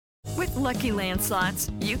With Lucky Land Slots,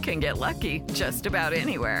 you can get lucky just about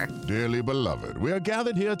anywhere. Dearly beloved, we are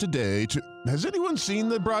gathered here today to... Has anyone seen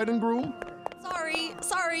the bride and groom?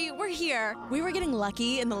 Sorry, we're here. We were getting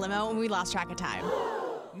lucky in the limo and we lost track of time.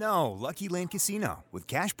 No, Lucky Land Casino, with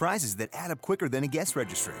cash prizes that add up quicker than a guest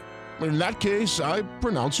registry. In that case, I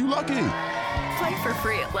pronounce you lucky. Play for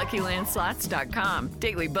free at LuckyLandSlots.com.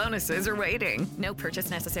 Daily bonuses are waiting. No purchase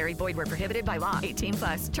necessary. Void where prohibited by law.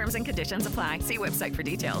 18+. Terms and conditions apply. See website for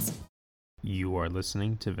details. You are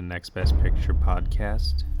listening to the Next Best Picture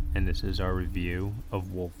podcast, and this is our review of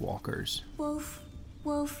Wolfwalkers. Wolf,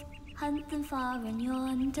 wolf, hunt them far and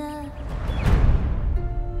yonder.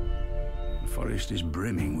 The forest is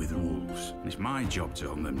brimming with wolves. It's my job to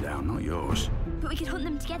hunt them down, not yours. But we could hunt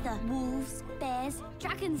them together. Wolves, bears,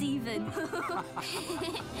 dragons even.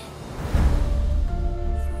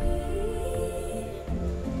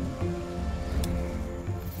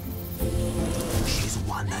 She's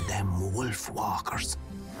one of them wolf walkers.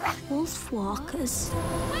 Wolf walkers?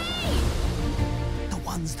 The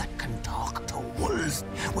ones that can talk to wolves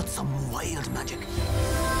with some wild magic.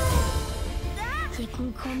 You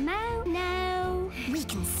can come out now. We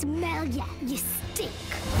can smell ya. You stink.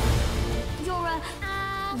 You're a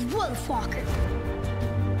wolf walker.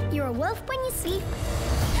 You're a wolf when you sleep.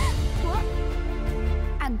 What?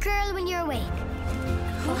 A girl when you're awake.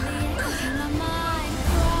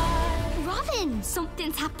 Robin,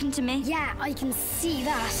 something's happened to me. Yeah, I can see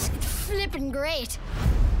that. It's flippin' great.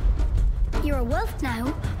 You're a wolf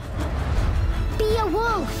now. Be a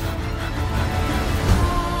wolf.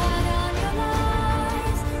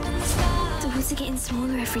 The woods are getting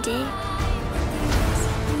smaller every day.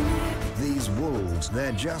 These wolves,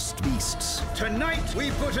 they're just beasts. Tonight,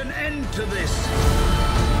 we put an end to this.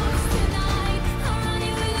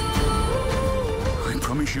 I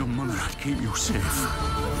promise your mother I'd keep you safe.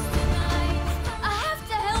 I have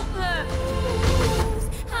to help her.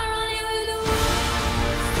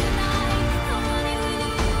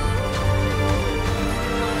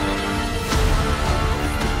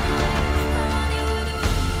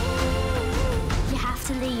 You have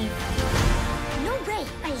to leave. No way.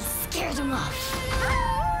 I scared him off.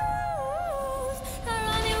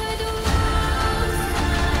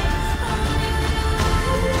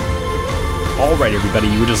 Alright everybody,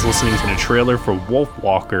 you were just listening to the trailer for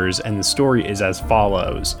Wolfwalkers, and the story is as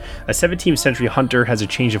follows. A 17th century hunter has a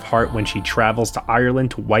change of heart when she travels to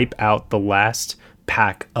Ireland to wipe out the last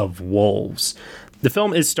pack of wolves. The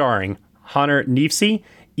film is starring Honor Neefsey,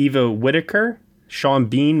 Eva Whittaker, Sean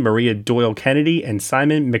Bean, Maria Doyle Kennedy, and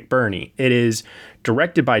Simon McBurney. It is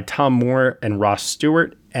directed by Tom Moore and Ross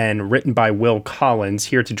Stewart, and written by Will Collins.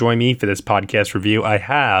 Here to join me for this podcast review, I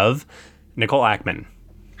have Nicole Ackman.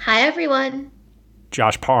 Hi, everyone.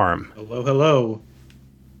 Josh Parham. Hello, hello.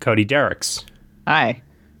 Cody Derricks. Hi.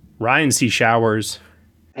 Ryan C. Showers.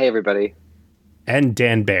 Hey, everybody. And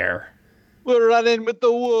Dan Baer. We're running with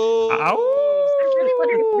the wolves. I really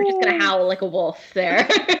wondered if we were just going to howl like a wolf there.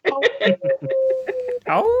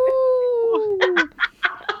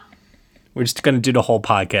 We're just going to do the whole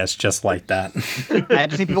podcast just like that. I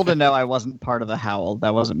just need people to know I wasn't part of the howl.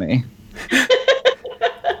 That wasn't me.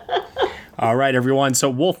 All right, everyone.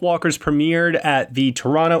 So Wolfwalkers premiered at the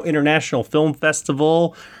Toronto International Film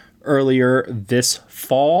Festival earlier this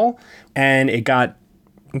fall, and it got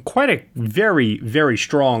quite a very, very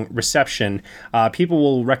strong reception. People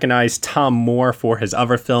will recognize Tom Moore for his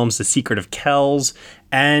other films, The Secret of Kells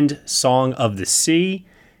and Song of the Sea.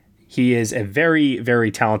 He is a very, very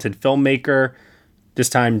talented filmmaker, this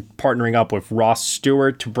time partnering up with Ross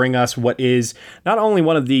Stewart to bring us what is not only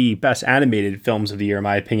one of the best animated films of the year, in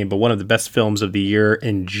my opinion, but one of the best films of the year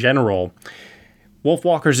in general.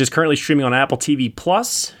 Wolfwalkers is currently streaming on Apple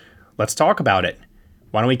TV+. Let's talk about it.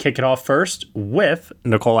 Why don't we kick it off first with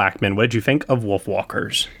Nicole Ackman. What did you think of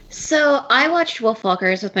Wolfwalkers? So I watched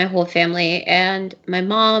Wolfwalkers with my whole family, and my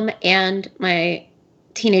mom and my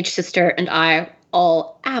teenage sister and I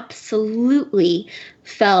all absolutely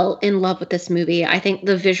fell in love with this movie. I think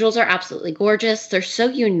the visuals are absolutely gorgeous. They're so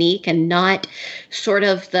unique and not sort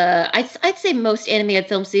of the... I'd say most animated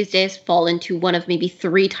films these days fall into one of maybe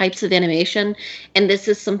 3 types of animation, and this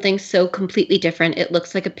is something so completely different. It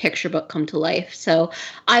looks like a picture book come to life. So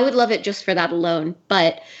I would love it just for that alone.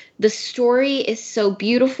 But the story is so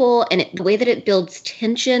beautiful, and the way that it builds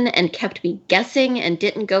tension and kept me guessing and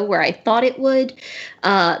didn't go where I thought it would.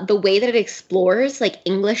 The way that it explores like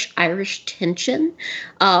English-Irish tension.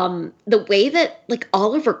 The way that like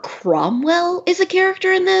Oliver Cromwell is a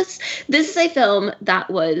character in this. This is a film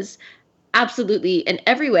that was absolutely in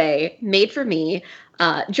every way made for me.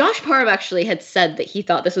 Josh Parham actually had said that he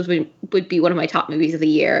thought this would be one of my top movies of the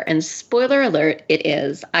year. And spoiler alert, it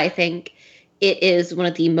is. I think it is one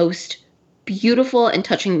of the most beautiful and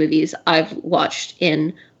touching movies I've watched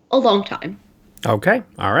in a long time. Okay.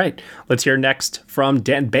 All right. Let's hear next from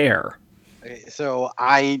Dan Baer. So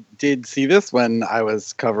I did see this when I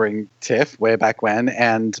was covering TIFF way back when,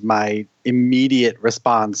 and my immediate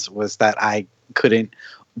response was that I couldn't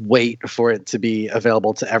wait for it to be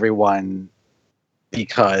available to everyone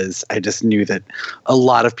because I just knew that a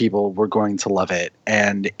lot of people were going to love it.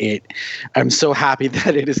 And I'm so happy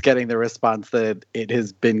that it is getting the response that it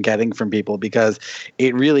has been getting from people, because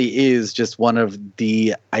it really is just one of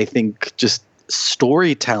the, I think, just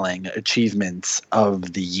storytelling achievements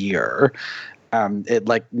of the year. It,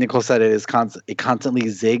 like Nicole said, it constantly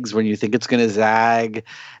zigs when you think it's going to zag,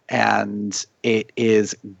 and it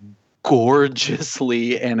is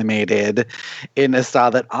gorgeously animated in a style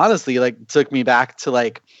that honestly took me back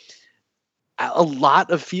to a lot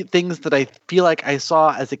of things that I feel like I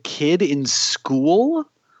saw as a kid in school.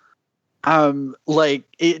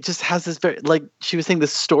 It just has this very, like she was saying,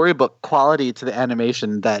 this storybook quality to the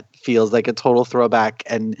animation that feels like a total throwback,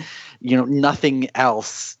 and nothing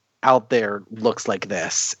else out there looks like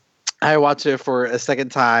this. I watched it for a second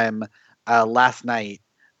time last night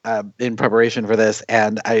in preparation for this,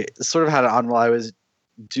 and I sort of had it on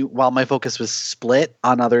while my focus was split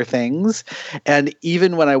on other things. And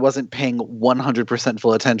even when I wasn't paying 100%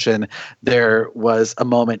 full attention, there was a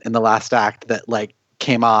moment in the last act that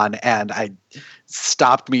came on, and I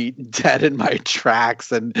stopped me dead in my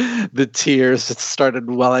tracks, and the tears just started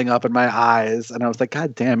welling up in my eyes, and I was like,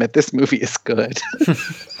 God damn it, this movie is good.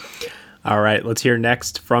 All right, let's hear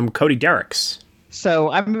next from Cody Derricks.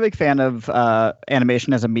 So I'm a big fan of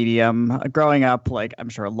animation as a medium. Growing up, I'm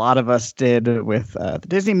sure a lot of us did with the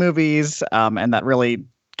Disney movies, and that really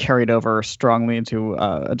carried over strongly into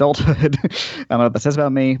adulthood. I don't know what that says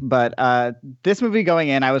about me, but this movie going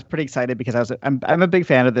in, I was pretty excited because I'm a big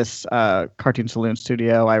fan of this Cartoon Saloon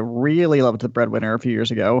studio. I really loved The Breadwinner a few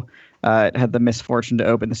years ago. It had the misfortune to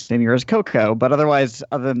open the same year as Coco, but other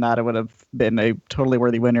than that, it would have been a totally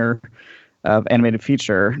worthy winner of animated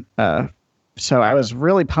feature. So I was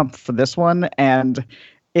really pumped for this one, and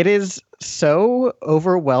it is so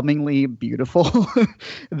overwhelmingly beautiful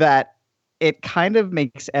that it kind of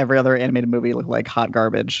makes every other animated movie look like hot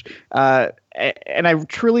garbage. And I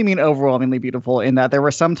truly mean overwhelmingly beautiful, in that there were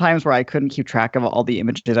some times where I couldn't keep track of all the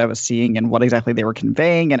images I was seeing and what exactly they were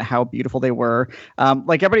conveying and how beautiful they were.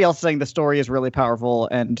 Like everybody else saying, the story is really powerful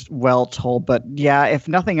and well told. But yeah, if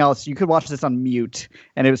nothing else, you could watch this on mute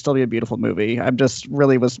and it would still be a beautiful movie. I just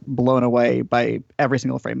really was blown away by every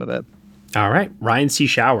single frame of it. All right. Ryan C.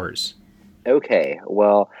 Showers. Okay.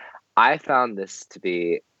 Well, I found this to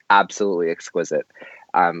be absolutely exquisite.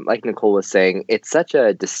 Like Nicole was saying, it's such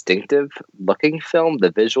a distinctive looking film.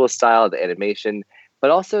 The visual style, the animation,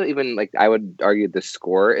 but also even I would argue the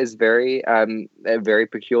score is very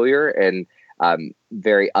peculiar and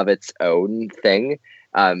very of its own thing.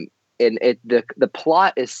 And the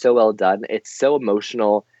plot is so well done. It's so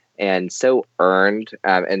emotional and so earned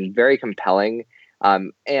and very compelling.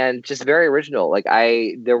 And just very original.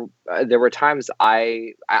 There were times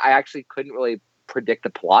I actually couldn't really predict the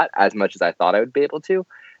plot as much as I thought I would be able to.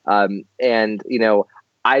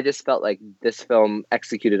 I just felt like this film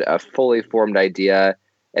executed a fully formed idea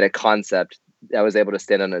and a concept that was able to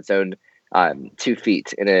stand on its own 2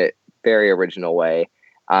 feet in a very original way.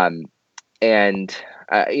 The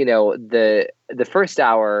first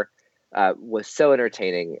hour was so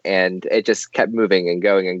entertaining, and it just kept moving and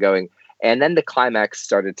going and going. And then the climax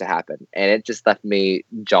started to happen, and it just left me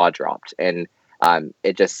jaw dropped, and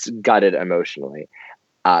it just gutted emotionally.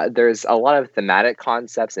 There's a lot of thematic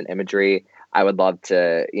concepts and imagery. I would love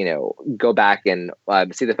to, go back and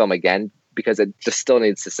see the film again, because it just still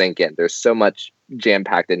needs to sink in. There's so much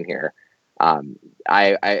jam-packed in here.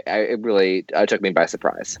 It really took me by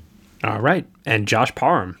surprise. All right. And Josh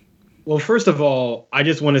Parham. Well, first of all, I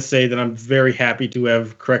just want to say that I'm very happy to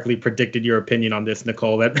have correctly predicted your opinion on this,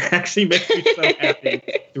 Nicole. That actually makes me so happy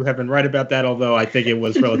to have been right about that, although I think it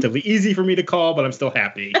was relatively easy for me to call, but I'm still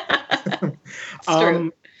happy.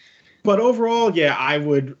 True. But overall, yeah, I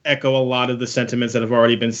would echo a lot of the sentiments that have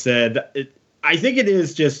already been said. I think it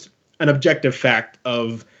is just an objective fact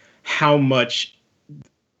of how much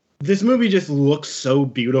this movie just looks so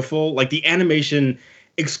beautiful. Like, the animation,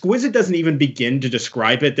 exquisite doesn't even begin to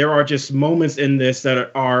describe it. There are just moments in this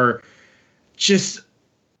that are just,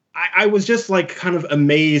 I was just kind of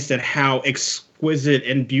amazed at how exquisite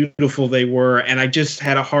and beautiful they were. And I just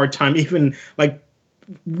had a hard time even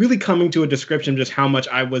really coming to a description of just how much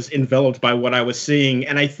I was enveloped by what I was seeing.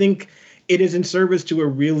 And I think it is in service to a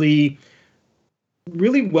really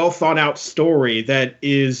well thought out story that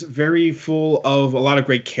is very full of a lot of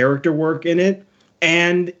great character work in it.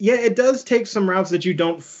 And yeah, it does take some routes that you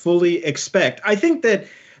don't fully expect. I think that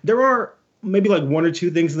there are maybe like one or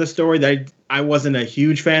two things in the story that I wasn't a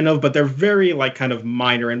huge fan of, but they're very like kind of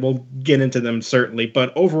minor, and we'll get into them certainly.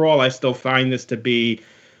 But overall, I still find this to be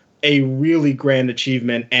a really grand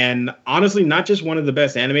achievement, and honestly, not just one of the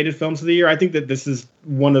best animated films of the year. I think that this is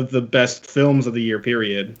one of the best films of the year,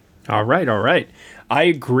 period. All right. I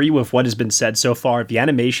agree with what has been said so far. The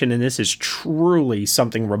animation in this is truly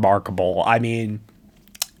something remarkable. I mean,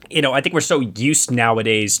 I think we're so used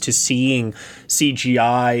nowadays to seeing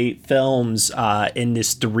CGI films in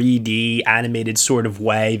this 3D animated sort of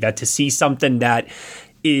way, that to see something that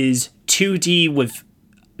is 2D with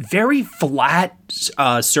very flat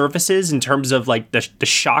surfaces in terms of like the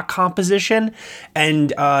shot composition,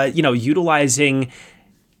 and utilizing,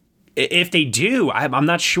 if they do, I'm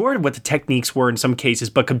not sure what the techniques were in some cases,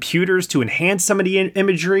 but computers to enhance some of the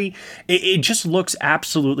imagery. It just looks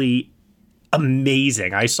absolutely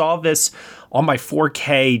amazing. I saw this on my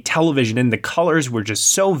 4K television, and the colors were just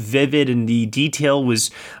so vivid, and the detail was,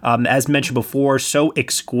 as mentioned before, so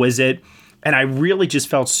exquisite. And I really just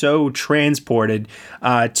felt so transported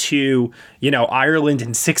to, Ireland in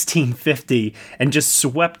 1650, and just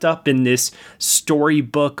swept up in this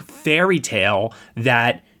storybook fairy tale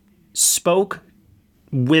that spoke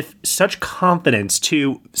with such confidence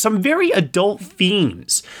to some very adult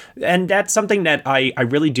themes. And that's something that I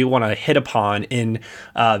really do want to hit upon in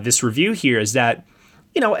this review here, is that,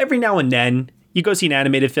 every now and then you go see an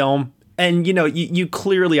animated film and, you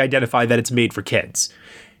clearly identify that it's made for kids.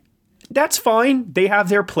 That's fine. They have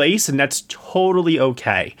their place, and that's totally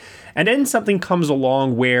okay. And then something comes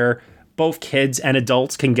along where both kids and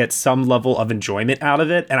adults can get some level of enjoyment out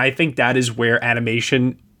of it. And I think that is where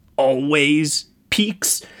animation always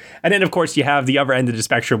peaks. And then, of course, you have the other end of the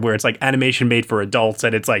spectrum where it's like animation made for adults,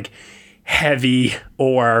 and it's like heavy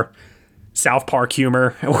or South Park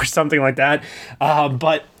humor or something like that.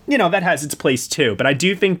 But, that has its place too. But I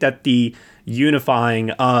do think that the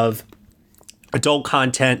unifying of adult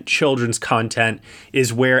content, children's content,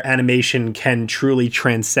 is where animation can truly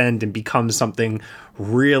transcend and become something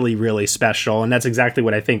really, really special. And that's exactly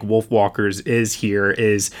what I think Wolfwalkers is here.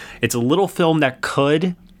 It's a little film that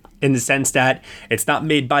could, in the sense that it's not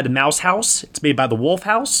made by the Mouse House, it's made by the Wolf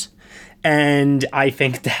House. And I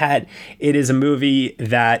think that it is a movie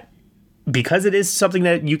that, because it is something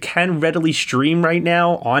that you can readily stream right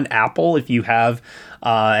now on Apple, if you have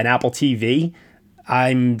an Apple TV,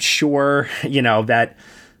 I'm sure, that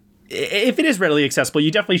if it is readily accessible,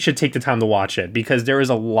 you definitely should take the time to watch it, because there is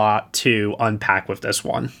a lot to unpack with this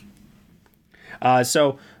one.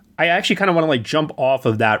 So I actually kind of want to jump off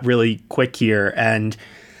of that really quick here and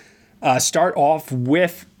start off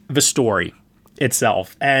with the story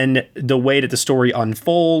itself and the way that the story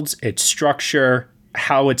unfolds, its structure,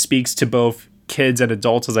 how it speaks to both kids and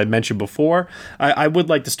adults, as I mentioned before. I would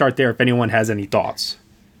like to start there if anyone has any thoughts.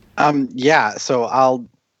 So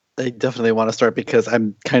I definitely want to start because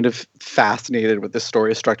I'm kind of fascinated with the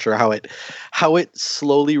story structure, how it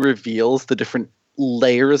slowly reveals the different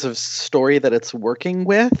layers of story that it's working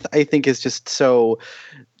with. I think is just so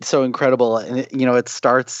incredible. And it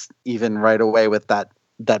starts even right away with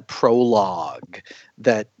that prologue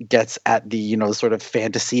that gets at the, sort of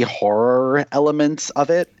fantasy horror elements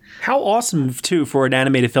of it. How awesome too for an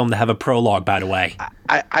animated film to have a prologue, by the way.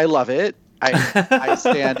 I love it. I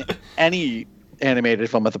stand any animated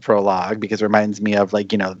film with a prologue, because it reminds me of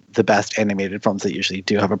the best animated films that usually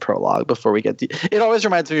do have a prologue before we get to it. Always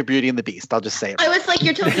reminds me of Beauty and the Beast. I'll just say it. I was like,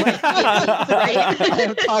 you're talking about right?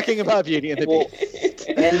 I'm talking about Beauty and the Beast.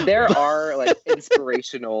 And there are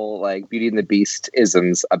inspirational Beauty and the Beast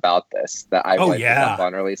isms about this that I picked up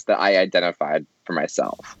on, or at least that I identified for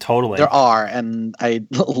myself. Totally. There are, and I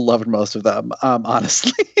loved most of them,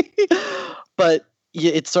 honestly. But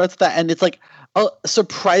yeah, it starts that, and it's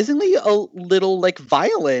surprisingly a little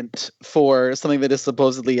violent for something that is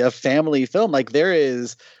supposedly a family film. There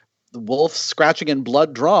is wolf scratching and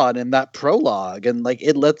blood drawn in that prologue, and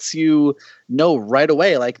it lets you know right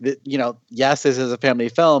away, yes, this is a family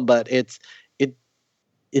film, but it's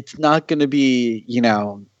not going to be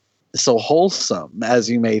so wholesome as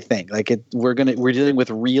you may think. We're dealing with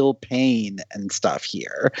real pain and stuff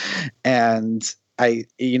here, and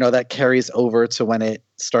that carries over to when it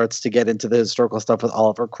starts to get into the historical stuff with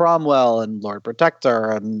Oliver Cromwell and Lord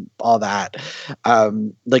Protector and all that.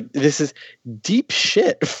 This is deep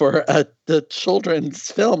shit for the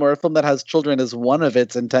children's film, or a film that has children as one of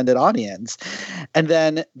its intended audience. And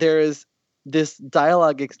then there is this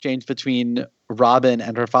dialogue exchange between Robin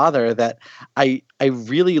and her father that I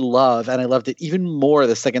really love, and I loved it even more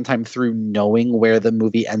the second time through, knowing where the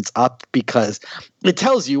movie ends up, because it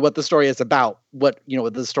tells you what the story is about, what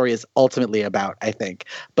the story is ultimately about, I think.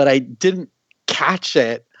 But I didn't catch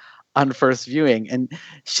it on first viewing. And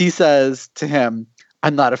she says to him,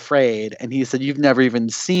 "I'm not afraid." And he said, "You've never even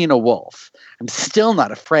seen a wolf." "I'm still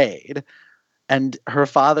not afraid." And her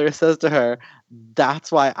father says to her, "That's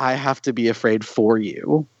why I have to be afraid for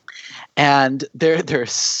you." And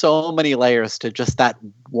there's so many layers to just that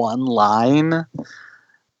one line.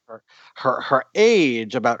 Her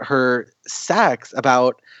age, about her sex,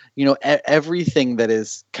 about everything that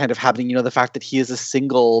is kind of happening. The fact that he is a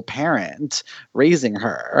single parent raising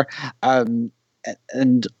her, and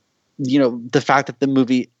the fact that the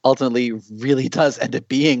movie ultimately really does end up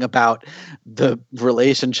being about the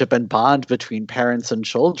relationship and bond between parents and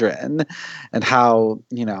children, and how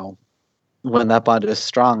when that bond is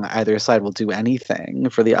strong, either side will do anything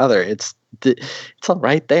for the other. It's all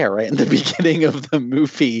right there, right in the beginning of the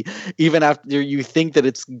movie, even after you think that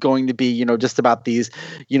it's going to be, just about these,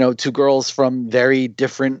 two girls from very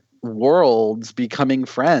different worlds becoming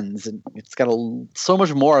friends. And it's got so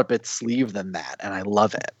much more up its sleeve than that. And I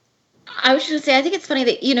love it. I was just going to say, I think it's funny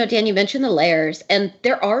that, Dan, you mentioned the layers, and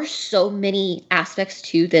there are so many aspects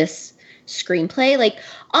to this screenplay. Like,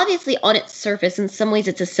 obviously on its surface, in some ways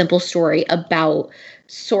it's a simple story about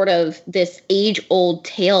sort of this age-old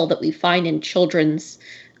tale that we find in children's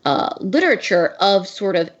literature of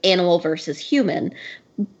sort of animal versus human.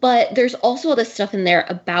 But there's also all this stuff in there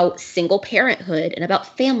about single parenthood and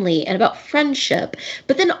about family and about friendship,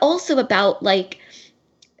 but then also about like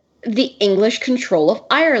the English control of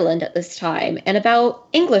Ireland at this time, and about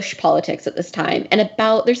English politics at this time, and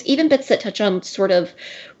about, there's even bits that touch on sort of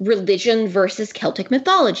religion versus Celtic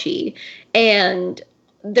mythology. And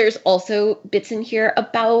there's also bits in here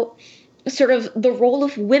about sort of the role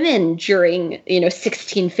of women during,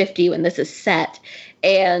 1650 when this is set.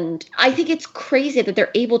 And I think it's crazy that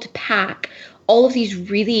they're able to pack all of these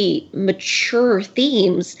really mature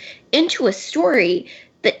themes into a story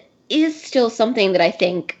that is still something that I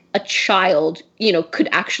think a child, could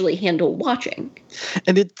actually handle watching.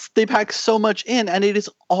 And they pack so much in, and it is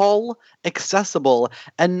all accessible,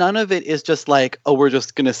 and none of it is just like, oh, we're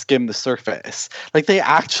just going to skim the surface. Like, they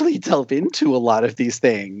actually delve into a lot of these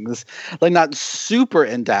things, like not super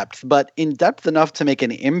in depth, but in depth enough to make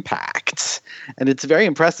an impact. And it's very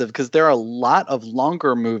impressive, because there are a lot of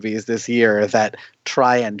longer movies this year that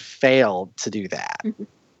try and fail to do that. Mm-hmm.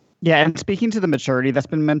 Yeah, and speaking to the maturity that's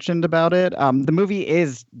been mentioned about it, the movie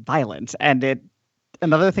is violent, and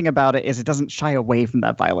another thing about it is it doesn't shy away from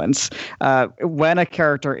that violence. When a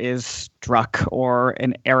character is struck or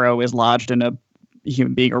an arrow is lodged in a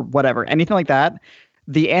human being or whatever, anything like that,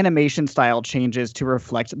 the animation style changes to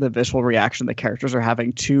reflect the visual reaction the characters are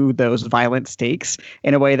having to those violent stakes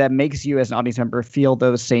in a way that makes you as an audience member feel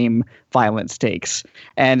those same violent stakes.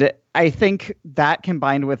 And I think that,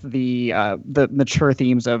 combined with the mature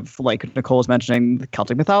themes of, like Nicole was mentioning, the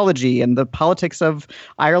Celtic mythology and the politics of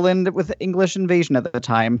Ireland with English invasion at the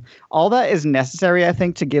time, all that is necessary, I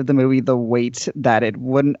think, to give the movie the weight that it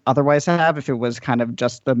wouldn't otherwise have if it was kind of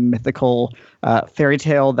just the mythical fairy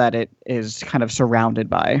tale that it is kind of surrounded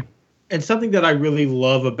by. And something that I really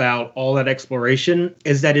love about all that exploration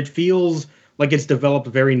is that it feels like it's developed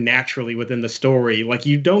very naturally within the story. Like,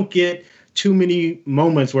 you don't get too many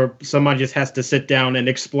moments where somebody just has to sit down and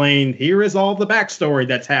explain, here is all the backstory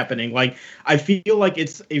that's happening. Like, I feel like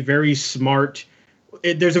it's a very smart,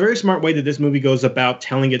 there's a very smart way that this movie goes about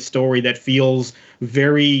telling its story that feels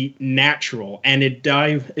very natural. And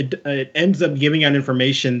it ends up giving out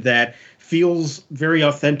information that feels very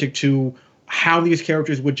authentic to how these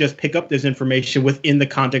characters would just pick up this information within the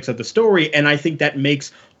context of the story. And I think that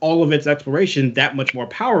makes all of its exploration that much more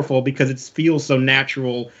powerful, because it feels so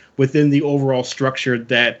natural within the overall structure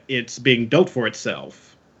that it's being built for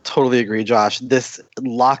itself. Totally agree, Josh. This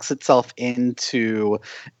locks itself into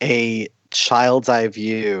a child's eye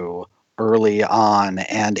view early on,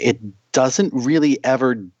 and it doesn't really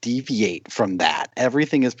ever deviate from that.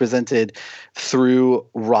 Everything is presented through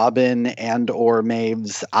Robin and or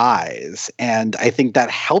Maeve's eyes. And I think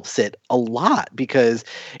that helps it a lot, because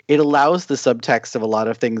it allows the subtext of a lot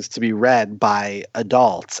of things to be read by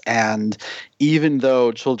adults. And even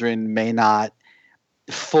though children may not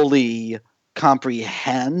fully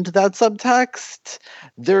comprehend that subtext,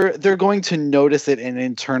 they're going to notice it and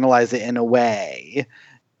internalize it in a way.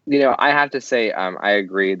 I have to say, I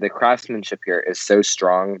agree. The craftsmanship here is so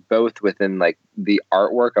strong, both within like the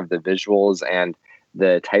artwork of the visuals and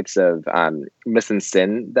the types of mise en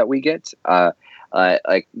scène that we get.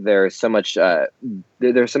 Like there's so much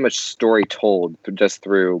there's so much story told just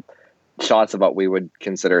through shots of what we would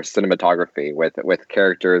consider cinematography with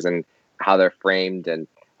characters and how they're framed and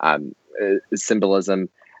symbolism.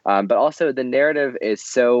 But also the narrative is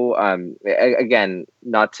so, again,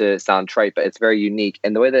 not to sound trite, but it's very unique.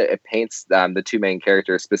 And the way that it paints the two main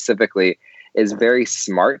characters specifically is very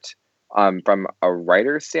smart from a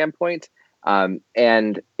writer's standpoint. And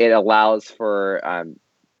it allows for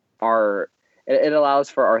our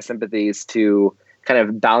sympathies to kind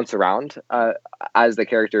of bounce around as the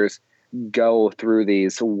characters go through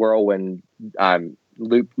these whirlwind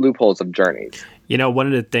loopholes of journeys. You know, one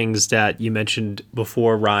of the things that you mentioned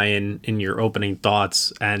before, Ryan, in your opening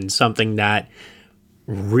thoughts, and something that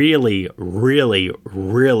really, really,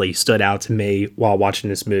 really stood out to me while watching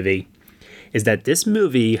this movie, is that this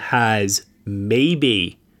movie has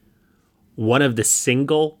maybe one of the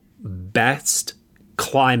single best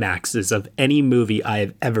climaxes of any movie I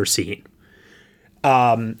have ever seen.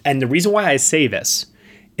 And the reason why I say this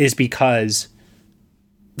is because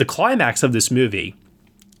the climax of this movie,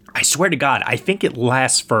 I swear to God, I think it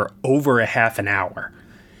lasts for over a half an hour.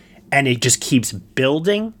 And it just keeps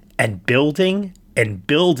building and building and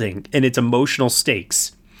building in its emotional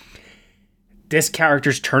stakes. This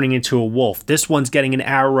character's turning into a wolf. This one's getting an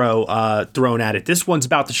arrow thrown at it. This one's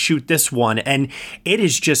about to shoot this one. And it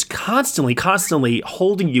is just constantly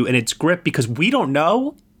holding you in its grip because we don't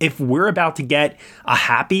know if we're about to get a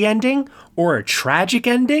happy ending or a tragic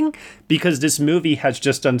ending, because this movie has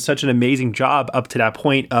just done such an amazing job up to that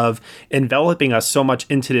point of enveloping us so much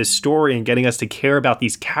into this story and getting us to care about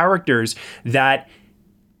these characters that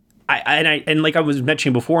and like I was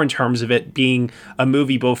mentioning before, in terms of it being a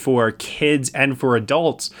movie both for kids and for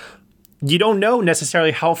adults, you don't know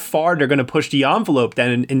necessarily how far they're going to push the envelope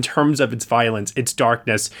then in terms of its violence, its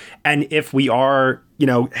darkness, and if we are,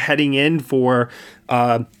 heading in for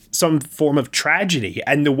some form of tragedy.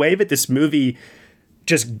 And the way that this movie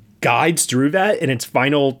just guides through that in its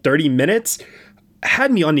final 30 minutes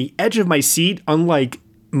had me on the edge of my seat, unlike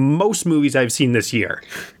most movies I've seen this year.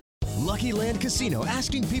 Lucky Land Casino,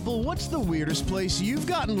 asking people, what's the weirdest place you've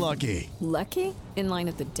gotten lucky? Lucky? In line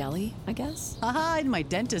at the deli, I guess? Aha, in my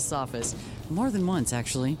dentist's office. More than once,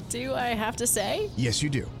 actually. Do I have to say? Yes, you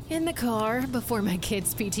do. In the car before my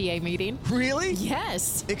kids' PTA meeting. Really?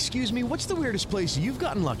 Yes. Excuse me, what's the weirdest place you've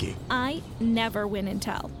gotten lucky? I never win and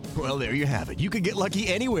tell. Well, there you have it. You can get lucky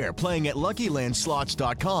anywhere, playing at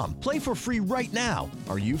LuckyLandSlots.com. Play for free right now.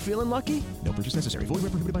 Are you feeling lucky? No purchase necessary. Void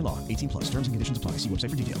where prohibited by law. 18+. Terms and conditions apply. See website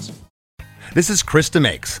for details. This is Krista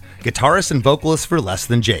Makes, guitarist and vocalist for Less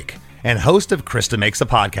Than Jake, and host of Krista Makes a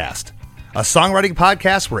Podcast, a songwriting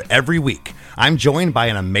podcast where every week I'm joined by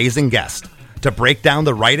an amazing guest to break down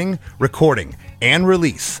the writing, recording, and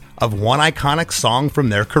release of one iconic song from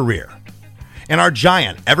their career. In our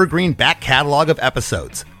giant evergreen back catalog of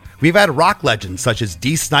episodes, we've had rock legends such as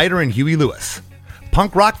Dee Snider and Huey Lewis,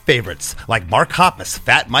 punk rock favorites like Mark Hoppus,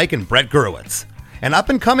 Fat Mike, and Brett Gurewitz, and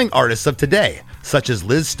up-and-coming artists of today such as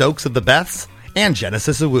Liz Stokes of the Beths and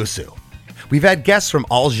Genesis Owusu. We've had guests from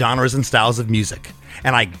all genres and styles of music,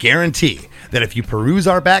 and I guarantee that if you peruse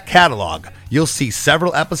our back catalog, you'll see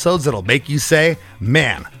several episodes that'll make you say,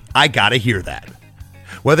 man, I gotta hear that.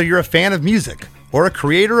 Whether you're a fan of music or a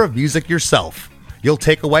creator of music yourself, you'll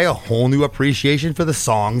take away a whole new appreciation for the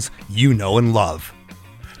songs you know and love.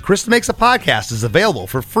 Krista Makes a Podcast is available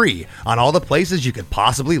for free on all the places you could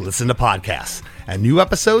possibly listen to podcasts, and new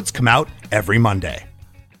episodes come out every Monday.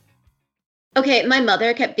 Okay, my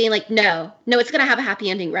mother kept being like, no, it's going to have a happy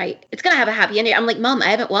ending, right? It's going to have a happy ending. I'm like, Mom, I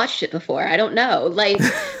haven't watched it before. I don't know. Like,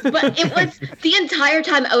 but it was the entire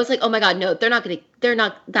time I was like, oh my God, no,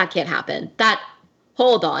 that can't happen.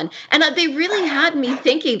 Hold on. And they really had me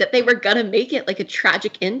thinking that they were going to make it like a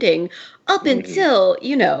tragic ending up until,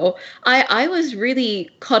 I was really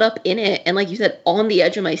caught up in it. And like you said, on the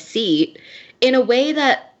edge of my seat in a way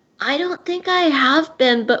that I don't think I have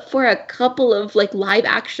been, but for a couple of like live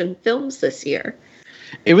action films this year.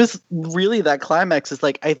 It was really that climax is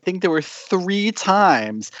like, I think there were three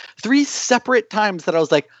separate times that I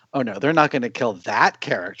was like, oh no, they're not going to kill that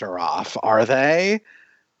character off, are they?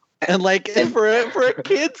 And like for a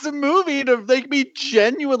kid's movie to make me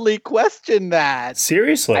genuinely question that.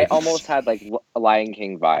 Seriously, I almost had like Lion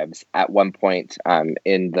King vibes at one point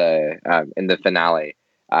in the finale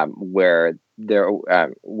where they're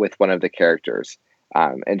with one of the characters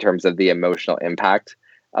in terms of the emotional impact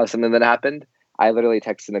of something that happened. I literally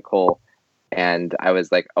texted Nicole and I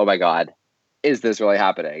was like, oh my God, is this really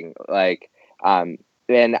happening? Like,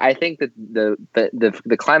 and I think that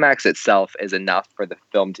the climax itself is enough for the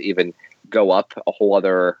film to even go up a whole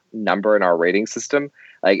other number in our rating system.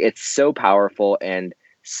 Like it's so powerful and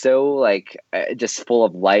so like just full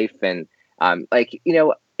of life and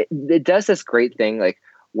it does this great thing. Like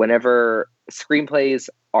whenever screenplays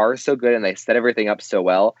are so good and they set everything up so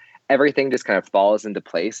well, everything just kind of falls into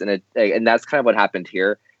place, and that's kind of what happened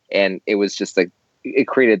here. And it was just like it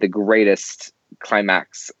created the greatest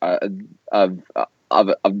climax of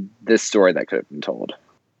this story that could have been told.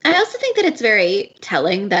 I also think that it's very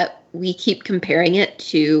telling that we keep comparing it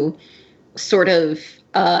to sort of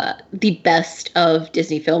the best of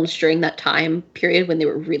Disney films during that time period when they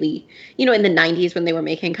were really, in the 90s when they were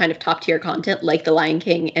making kind of top tier content like The Lion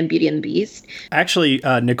King and Beauty and the Beast. Actually,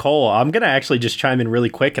 Nicole, I'm going to actually just chime in really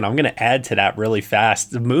quick, and I'm going to add to that really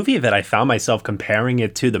fast. The movie that I found myself comparing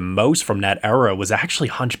it to the most from that era was actually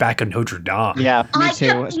Hunchback of Notre Dame. Yeah, me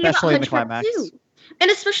too, especially in the climax. And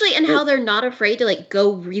especially in how they're not afraid to like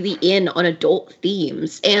go really in on adult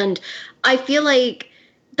themes. And I feel like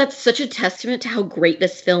that's such a testament to how great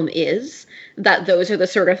this film is, that those are the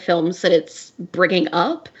sort of films that it's bringing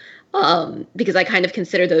up, because I kind of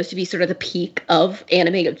consider those to be sort of the peak of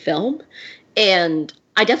animated film. And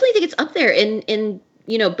I definitely think it's up there in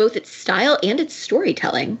both its style and its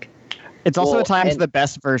storytelling. It's also at times the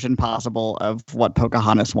best version possible of what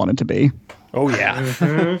Pocahontas wanted to be. Oh, yeah.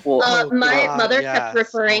 Mm-hmm. My mother kept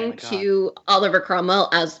referring to Oliver Cromwell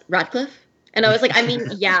as Radcliffe. And I was like, I mean,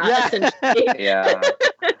 yeah. Essentially. Yeah.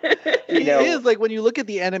 He is, like, when you look at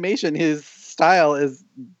the animation, his style is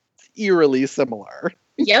eerily similar.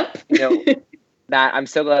 Yep. Matt, I'm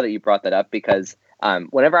so glad that you brought that up because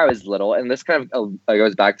whenever I was little, and this kind of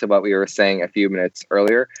goes back to what we were saying a few minutes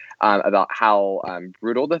earlier about how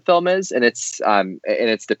brutal the film is and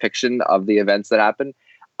its depiction of the events that happened.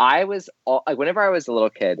 Whenever I was a little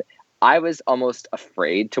kid, I was almost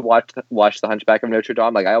afraid to watch The Hunchback of Notre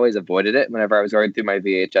Dame. Like I always avoided it whenever I was going through my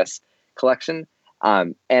VHS collection.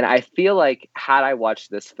 And I feel like had I watched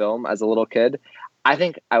this film as a little kid, I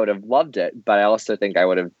think I would have loved it, but I also think I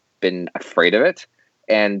would have been afraid of it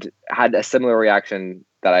and had a similar reaction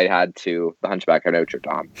that I had to The Hunchback of Notre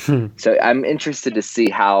Dame. So I'm interested to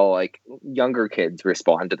see how like younger kids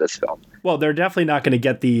respond to this film. Well, they're definitely not going to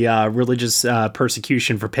get the religious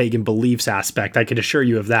persecution for pagan beliefs aspect. I can assure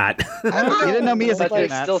you of that. You didn't know me as a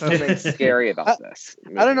kid. There's still something scary about this.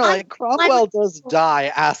 I don't know. Like Cromwell does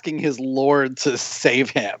die asking his lord to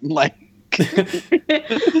save him. Like,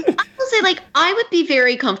 I will say, like, I would be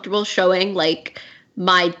very comfortable showing like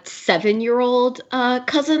my 7-year-old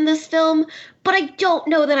cousin this film, but I don't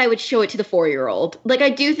know that I would show it to the 4-year-old. Like, I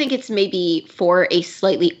do think it's maybe for a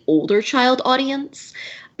slightly older child audience,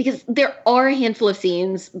 because there are a handful of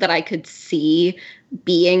scenes that I could see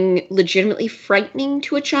being legitimately frightening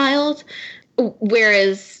to a child.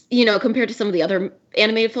 Whereas, compared to some of the other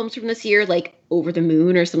animated films from this year, like Over the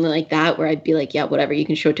Moon or something like that, where I'd be like, yeah, whatever, you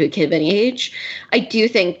can show it to a kid of any age. I do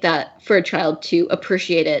think that for a child to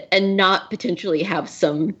appreciate it and not potentially have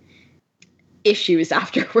some issues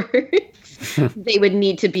afterwards, they would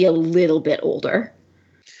need to be a little bit older.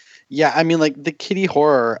 Yeah, I mean, like the kiddie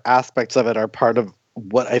horror aspects of it are part of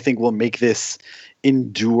what I think will make this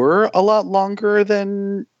endure a lot longer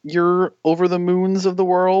than your Over the Moons of the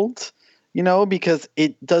world, because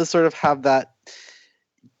it does sort of have that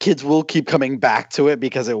kids will keep coming back to it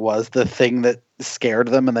because it was the thing that scared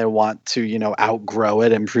them and they want to, outgrow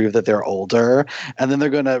it and prove that they're older. And then they're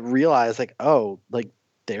going to realize like, oh, like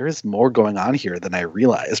there is more going on here than I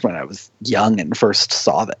realized when I was young and first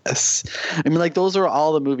saw this. I mean, like those are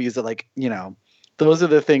all the movies that like, those are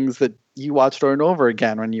the things that you watched over and over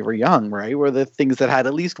again when you were young, right? Were the things that had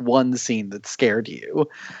at least one scene that scared you.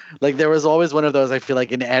 Like there was always one of those, I feel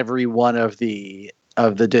like in every one of the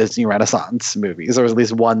Disney Renaissance movies, there was at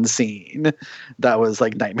least one scene that was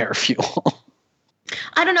like nightmare fuel.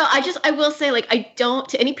 I don't know. I will say, like,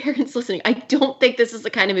 to any parents listening, I don't think this is the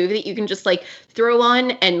kind of movie that you can just like throw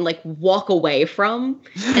on and like walk away from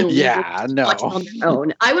and watch on their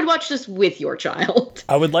own. I would watch this with your child.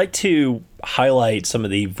 I would like to highlight some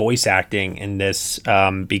of the voice acting in this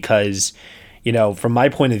because, from my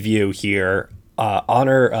point of view here,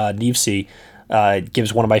 Honor Neevsey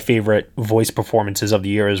gives one of my favorite voice performances of the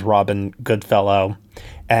year as Robin Goodfellow.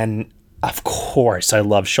 And of course, I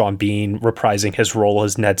love Sean Bean reprising his role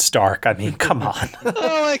as Ned Stark. I mean, come on.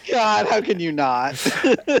 Oh my God, how can you not?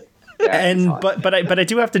 But I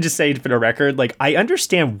do have to just say for the record, like I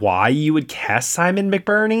understand why you would cast Simon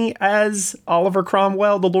McBurney as Oliver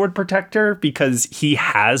Cromwell, the Lord Protector, because he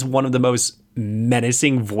has one of the most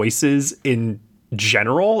menacing voices in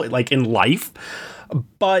general, like in life.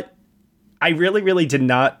 But I really, really did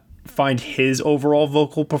not find his overall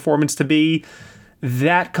vocal performance to be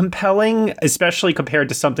that compelling, especially compared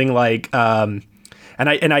to something like, and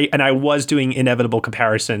And I was doing inevitable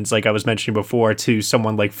comparisons, like I was mentioning before, to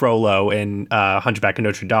someone like Frollo in Hunchback of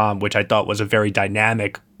Notre Dame, which I thought was a very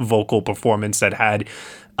dynamic vocal performance that had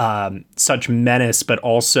such menace, but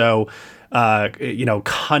also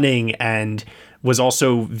cunning, and was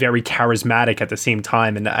also very charismatic at the same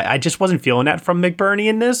time. And I just wasn't feeling that from McBurney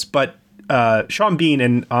in this, but Sean Bean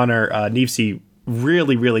and Honor Neefsey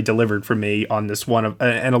really, really delivered for me on this one,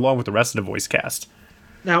 and along with the rest of the voice cast.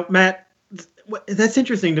 Now, Matt, that's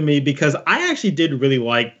interesting to me because I actually did really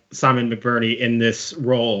like Simon McBurney in this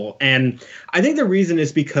role. And I think the reason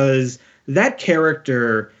is because that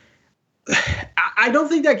character, I don't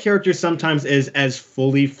think that character sometimes is as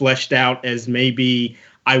fully fleshed out as maybe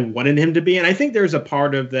I wanted him to be. And I think there's a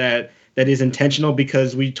part of that is intentional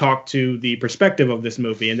because we talk to the perspective of this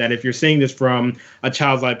movie, and that if you're seeing this from a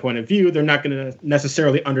child's eye point of view, they're not going to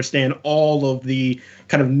necessarily understand all of the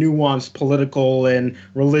kind of nuanced political and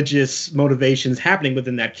religious motivations happening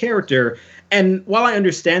within that character. And while I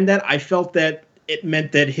understand that, I felt that it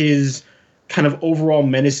meant that his kind of overall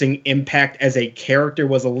menacing impact as a character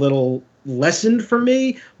was a little lessened for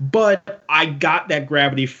me, but I got that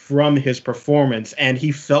gravity from his performance, and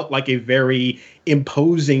he felt like a very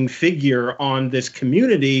imposing figure on this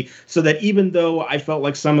community, so that even though I felt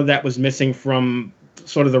like some of that was missing from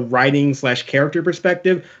sort of the writing / character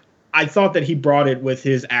perspective, I thought that he brought it with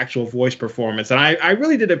his actual voice performance, and I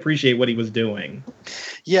really did appreciate what he was doing.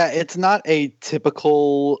 Yeah, it's not a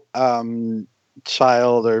typical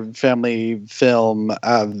child or family film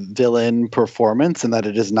villain performance, and that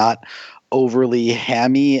it is not overly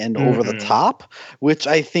hammy and over the top, which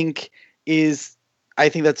I think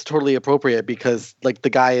that's totally appropriate because like the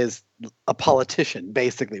guy is a politician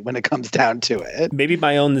basically when it comes down to it. Maybe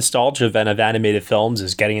my own nostalgia of animated films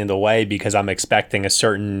is getting in the way because I'm expecting a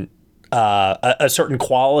certain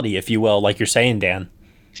quality, if you will, like you're saying, Dan.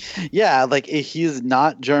 Yeah, like he's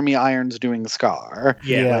not Jeremy Irons doing Scar.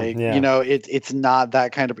 Yeah, like, you know, it's not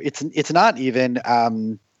that kind of. It's not even.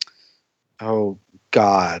 Oh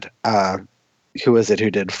God, who is it who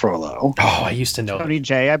did Frollo? Oh, I used to know Tony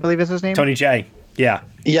J, I believe is his name. Tony J. Yeah,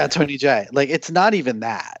 Tony J. Like it's not even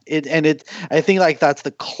that. I think like that's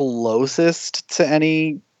the closest to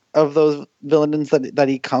any of those villains that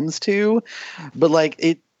he comes to, but like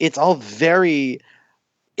it's all very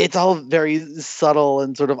subtle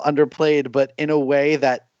and sort of underplayed, but in a way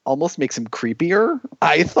that almost makes him creepier,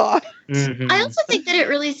 I thought. Mm-hmm. I also think that it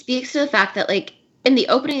really speaks to the fact that, like, in the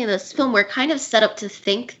opening of this film, we're kind of set up to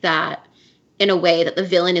think that, in a way, that the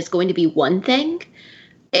villain is going to be one thing.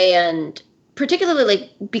 And particularly,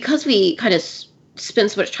 like, because we kind of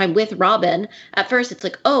spend so much time with Robin, at first it's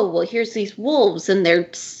like, oh, well, here's these wolves, and they're,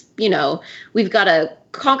 you know, we've got to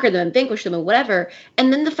conquer them and vanquish them and whatever.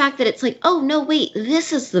 And then the fact that it's like, oh, no, wait,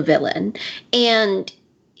 this is the villain. And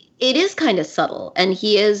it is kind of subtle, and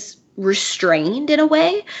he is restrained in a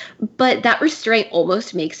way, but that restraint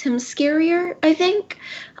almost makes him scarier, I think.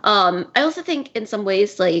 I also think in some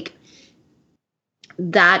ways, like,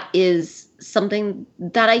 that is something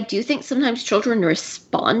that I do think sometimes children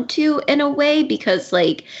respond to in a way, because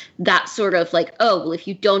like that sort of like, oh, well, if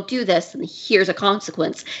you don't do this, then here's a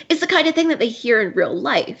consequence. It's the kind of thing that they hear in real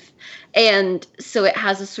life. And so it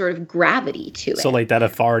has a sort of gravity to it. So like that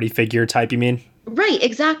authority figure type, you mean? Right,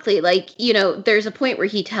 exactly. Like, you know, there's a point where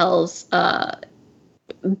he tells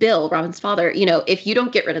Bill, Robin's father, you know, if you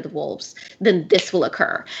don't get rid of the wolves, then this will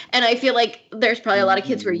occur. And I feel like there's probably a lot of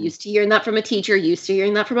kids who are used to hearing that from a teacher, used to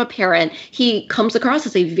hearing that from a parent. He comes across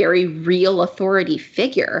as a very real authority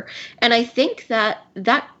figure. And I think that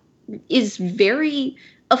that is very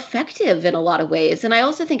effective in a lot of ways. And I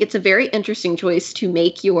also think it's a very interesting choice to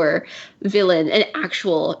make your villain an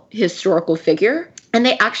actual historical figure. And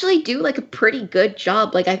they actually do like a pretty good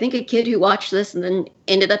job. Like, I think a kid who watched this and then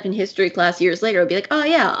ended up in history class years later would be like, oh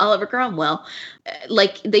yeah, Oliver Cromwell.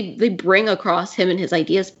 Like they bring across him and his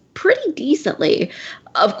ideas pretty decently.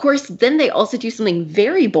 Of course, then they also do something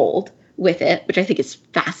very bold with it, which I think is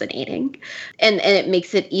fascinating. And it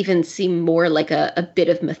makes it even seem more like a bit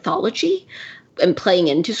of mythology and playing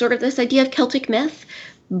into sort of this idea of Celtic myth.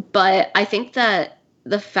 But I think that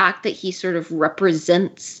the fact that he sort of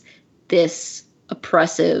represents this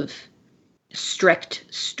oppressive, strict,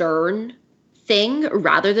 stern thing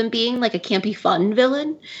rather than being like a campy fun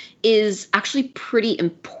villain is actually pretty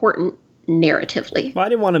important narratively. Well, I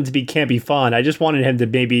didn't want him to be campy fun. I just wanted him to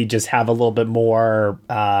maybe just have a little bit more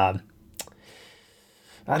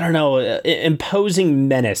I don't know, imposing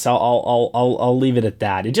menace. I'll leave it at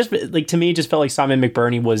that. It just, like, to me, it just felt like Simon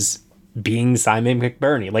McBurney was being Simon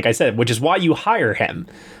McBurney, like I said, which is why you hire him.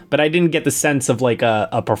 But I didn't get the sense of like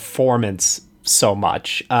a performance so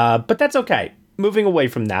much. But that's okay. Moving away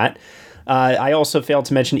from that, I also failed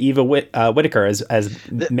to mention Eva Whittaker as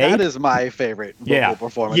May. That is my favorite vocal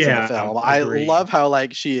performance in the film. I love how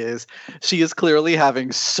like she is clearly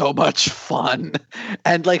having so much fun,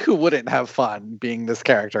 and like who wouldn't have fun being this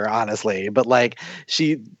character, honestly? But like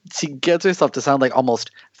she gets herself to sound like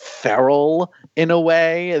almost feral in a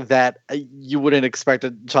way that you wouldn't expect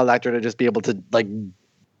a child actor to just be able to like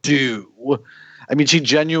do. I mean, she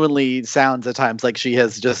genuinely sounds at times like she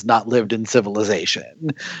has just not lived in civilization,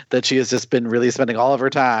 that she has just been really spending all of her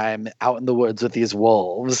time out in the woods with these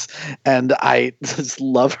wolves. And I just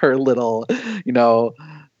love her little,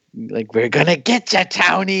 like, we're going to get ya,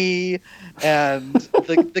 Townie. And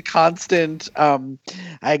the constant,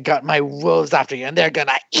 I got my wolves after you and they're going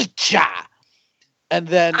to eat ya. And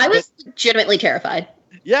then I was legitimately terrified.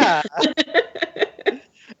 Yeah.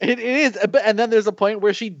 It is. And then there's a point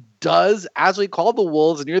where she does actually call the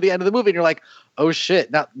wolves near the end of the movie. And you're like, oh, shit.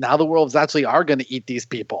 Now the wolves actually are going to eat these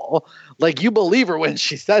people. Like, you believe her when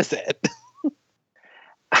she says it.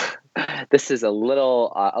 This is a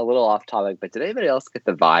little off topic, but did anybody else get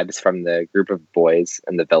the vibes from the group of boys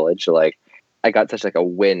in the village? Like, I got such like a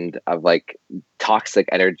wind of like toxic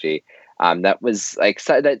energy that was like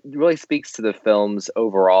that really speaks to the film's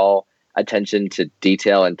overall attention to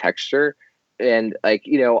detail and texture. And like,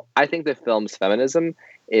 I think the film's feminism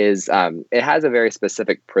is it has a very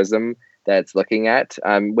specific prism that it's looking at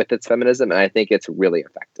with its feminism, and I think it's really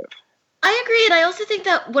effective. I agree, and I also think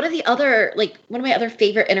that one of my other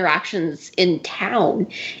favorite interactions in town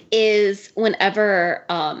is whenever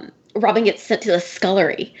Robin gets sent to the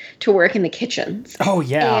scullery to work in the kitchens. Oh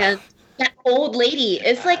yeah. And that old lady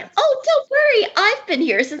is like, oh, don't worry, I've been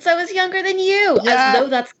here since I was younger than you. Yeah. As though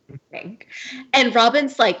that's something. And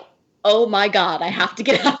Robin's like, oh my God, I have to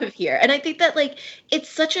get out of here. And I think that like it's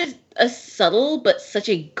such a subtle but such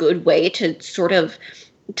a good way to sort of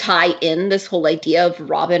tie in this whole idea of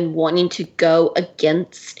Robin wanting to go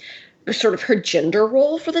against sort of her gender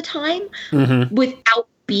role for the time without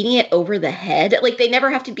beating it over the head. Like they never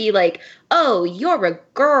have to be like, oh, you're a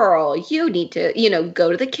girl, you need to,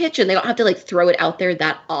 go to the kitchen. They don't have to like throw it out there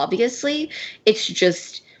that obviously. It's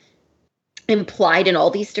just implied in all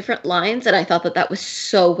these different lines, and I thought that was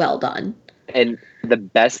so well done. And the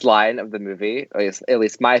best line of the movie, at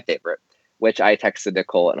least my favorite, which I texted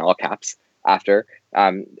Nicole in all caps after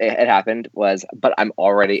it happened, was, but I'm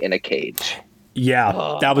already in a cage.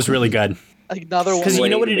 Yeah, that was really good. Another one. Because you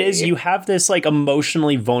know what it is? You have this like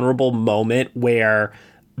emotionally vulnerable moment where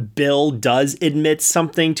Bill does admit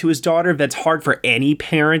something to his daughter that's hard for any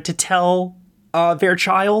parent to tell their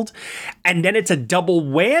child. And then it's a double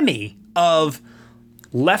whammy of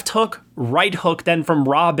left hook, right hook, then from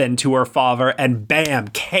Robin to her father, and bam,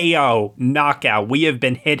 KO, knockout. We have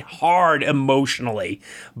been hit hard emotionally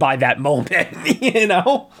by that moment,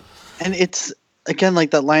 And it's, again,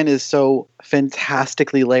 like that line is so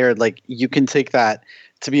fantastically layered. Like you can take that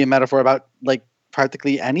to be a metaphor about like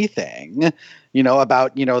practically anything,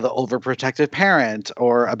 about, the overprotective parent,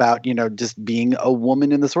 or about, just being a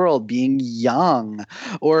woman in this world, being young,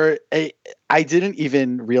 or I didn't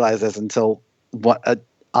even realize this until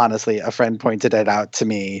honestly, a friend pointed it out to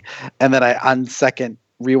me. And then on second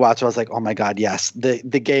rewatch, I was like, oh my God, yes, the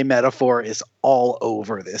gay metaphor is all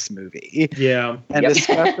over this movie. Yeah. And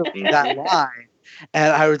especially that line.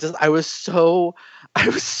 And I was so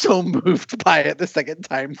moved by it the second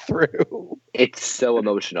time through. It's so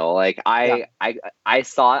emotional. Like I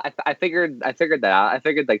saw it. I figured that out. I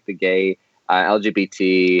figured like the gay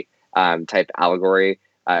LGBT type allegory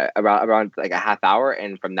around like a half hour,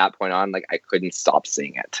 and from that point on, like I couldn't stop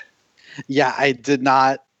seeing it. Yeah, I did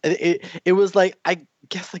not. It was like, I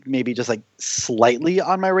guess like maybe just like slightly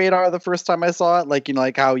on my radar the first time I saw it. Like,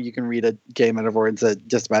 like how you can read a gay metaphor into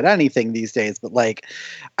just about anything these days, but like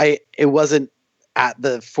it wasn't at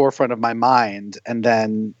the forefront of my mind. And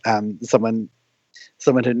then someone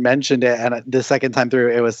had mentioned it, and the second time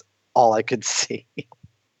through, it was all I could see.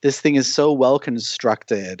 This thing is so well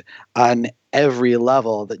constructed on every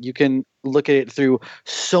level that you can look at it through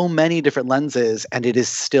so many different lenses, and it is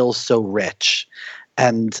still so rich.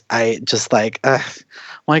 And I just like,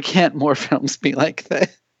 why can't more films be like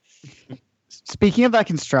this? Speaking of that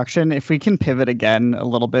construction, if we can pivot again a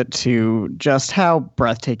little bit to just how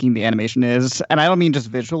breathtaking the animation is, and I don't mean just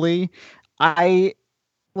visually, I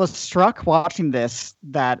was struck watching this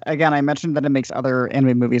that, again, I mentioned that it makes other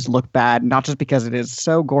anime movies look bad, not just because it is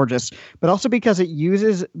so gorgeous, but also because it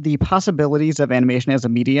uses the possibilities of animation as a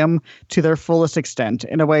medium to their fullest extent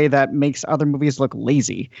in a way that makes other movies look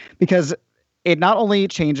lazy. Because it not only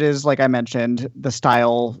changes, like I mentioned, the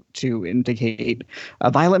style to indicate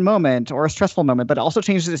a violent moment or a stressful moment, but it also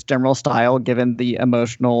changes its general style given the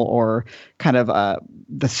emotional or kind of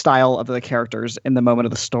the style of the characters in the moment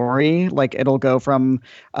of the story. Like it'll go from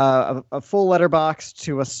a full letterbox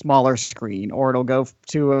to a smaller screen, or it'll go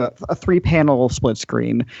to a 3-panel split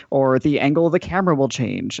screen, or the angle of the camera will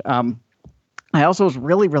change. I also was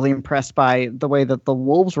really, really impressed by the way that the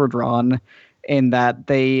wolves were drawn, in that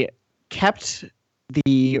they kept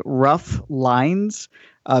the rough lines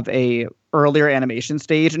of a earlier animation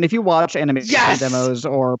stage. And if you watch animation demos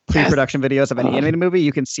or pre-production videos of any animated movie,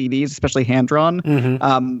 you can see these, especially hand-drawn.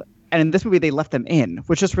 And in this movie, they left them in,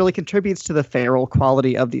 which just really contributes to the feral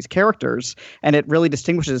quality of these characters. And it really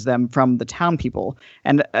distinguishes them from the town people.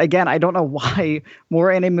 And again, I don't know why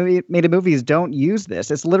more animated movies don't use this.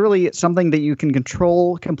 It's literally something that you can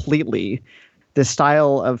control completely, this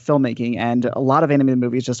style of filmmaking, and a lot of animated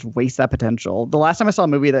movies just waste that potential. The last time I saw a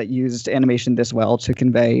movie that used animation this well to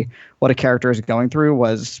convey what a character is going through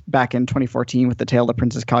was back in 2014 with The Tale of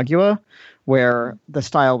Princess Kaguya, where the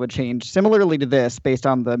style would change similarly to this based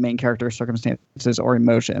on the main character's circumstances or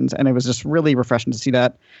emotions. And it was just really refreshing to see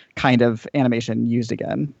that kind of animation used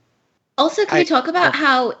again. Also, can we talk about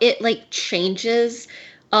how it like changes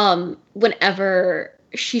whenever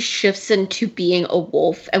she shifts into being a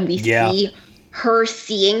wolf and we see her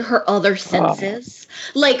seeing her other senses?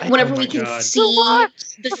 Like whenever we can see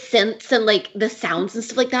the scents and like the sounds and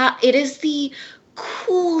stuff like that, it is the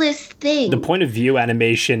coolest thing. The point of view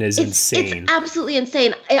animation is insane. It's absolutely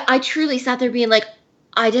insane. I truly sat there being like,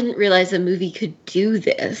 I didn't realize a movie could do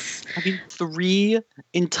this. I mean, 3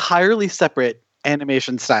 entirely separate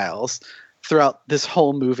animation styles throughout this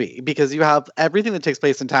whole movie, because you have everything that takes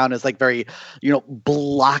place in town is like very,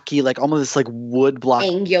 blocky, like almost this like wood block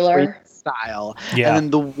angular style. Yeah. And then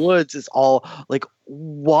the woods is all like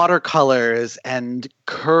watercolors and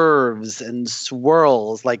curves and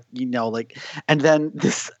swirls, and then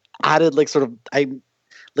this added like sort of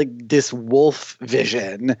this wolf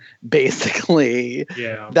vision, basically.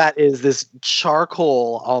 Yeah. That is this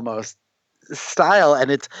charcoal almost style,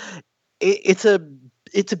 and it's a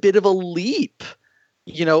bit of a leap,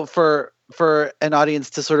 for an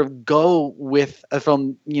audience to sort of go with a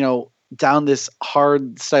film, down this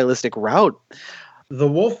hard stylistic route. The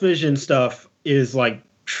wolf vision stuff is like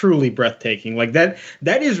truly breathtaking. Like that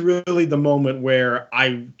is really the moment where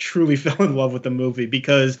I truly fell in love with the movie,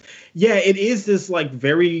 because it is this like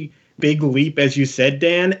very big leap, as you said,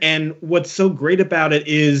 Dan. And what's so great about it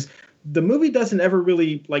is the movie doesn't ever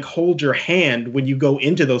really like hold your hand when you go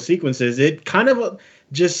into those sequences. It kind of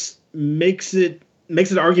just makes it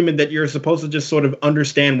an argument that you're supposed to just sort of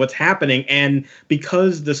understand what's happening. And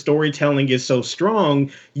because the storytelling is so strong,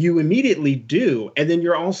 you immediately do. And then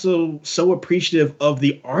you're also so appreciative of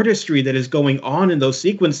the artistry that is going on in those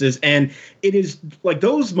sequences. And it is like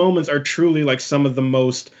those moments are truly like some of the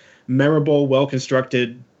most memorable,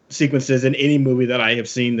 well-constructed sequences in any movie that I have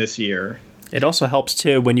seen this year. It also helps,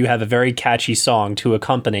 too, when you have a very catchy song to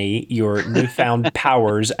accompany your newfound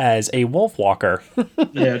powers as a wolf walker.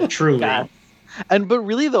 Yeah, truly. Yeah. But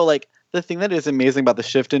really, though, like, the thing that is amazing about the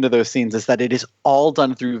shift into those scenes is that it is all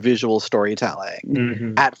done through visual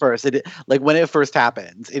storytelling at first. When it first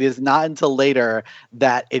happens, it is not until later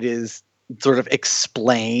that it is sort of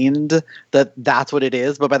explained that that's what it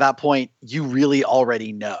is. But by that point, you really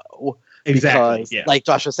already know. Exactly. Because, like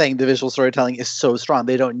Josh was saying, the visual storytelling is so strong.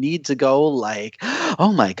 They don't need to go like,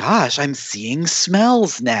 oh my gosh, I'm seeing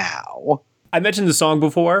smells now. I mentioned the song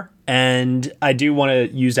before, and I do want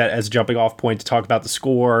to use that as a jumping off point to talk about the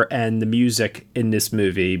score and the music in this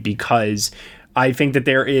movie, because I think that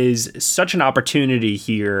there is such an opportunity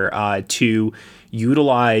here to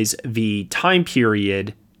utilize the time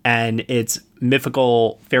period and its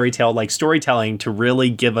mythical fairy tale like storytelling to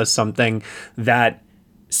really give us something that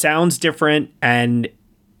sounds different and,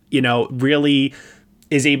 really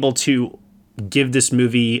is able to give this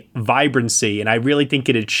movie vibrancy. And I really think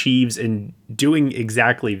it achieves in doing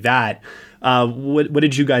exactly that. What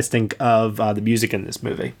did you guys think of the music in this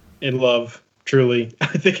movie? In love, truly. I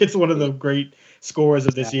think it's one of the great scores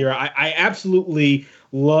of this year. I absolutely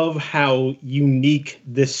love how unique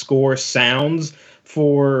this score sounds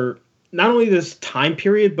for not only this time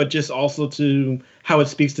period, but just also to how it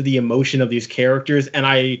speaks to the emotion of these characters. And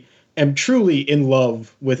I am truly in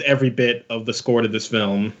love with every bit of the score to this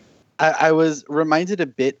film. I was reminded a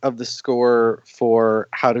bit of the score for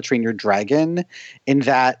How to Train Your Dragon, in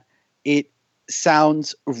that it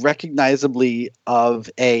sounds recognizably of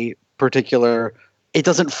a particular, it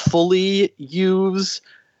doesn't fully use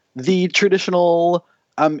the traditional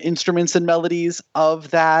instruments and melodies of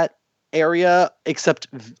that area, except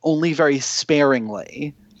only very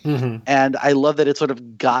sparingly. Mm-hmm. And I love that it sort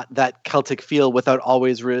of got that Celtic feel without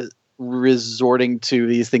always resorting to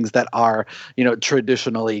these things that are,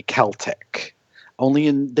 traditionally Celtic.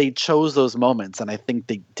 They chose those moments, and I think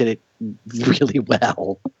they did it really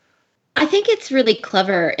well. I think it's really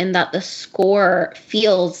clever in that the score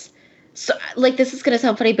feels so, like, this is going to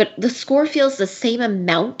sound funny, but the score feels the same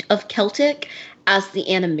amount of Celtic as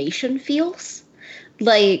the animation feels.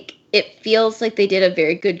 Like, it feels like they did a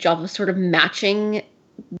very good job of sort of matching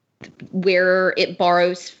where it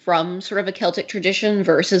borrows from sort of a Celtic tradition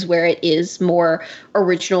versus where it is more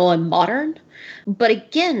original and modern. But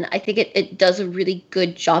again, I think it does a really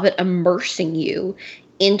good job at immersing you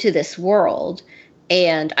into this world.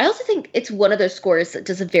 And I also think it's one of those scores that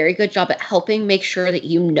does a very good job at helping make sure that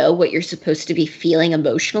you know what you're supposed to be feeling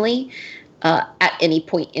emotionally at any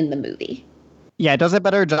point in the movie. Yeah, it does a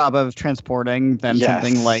better job of transporting than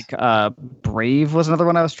something like Brave was another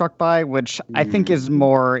one I was struck by, which I think is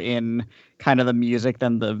more in kind of the music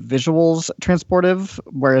than the visuals transportive,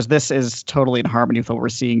 whereas this is totally in harmony with what we're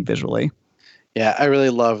seeing visually. Yeah, I really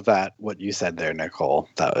love that, what you said there, Nicole.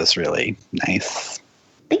 That was really nice.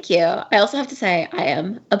 Thank you. I also have to say I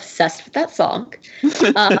am obsessed with that song.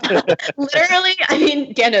 Literally, I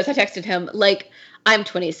mean, Dan knows I texted him, like, I'm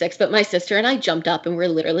 26, but my sister and I jumped up and we're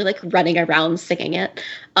literally like running around singing it,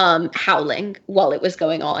 howling while it was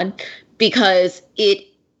going on, because it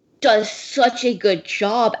does such a good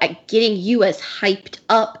job at getting you as hyped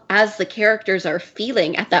up as the characters are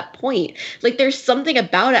feeling at that point. Like, there's something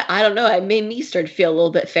about it, I don't know, it made me start to feel a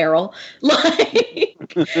little bit feral. Like,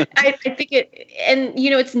 I think it, and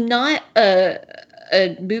it's not a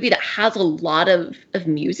movie that has a lot of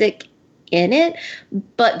music in it,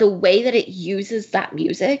 but the way that it uses that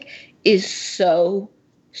music is so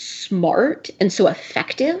smart and so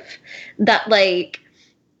effective that, like,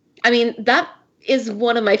 I mean, that is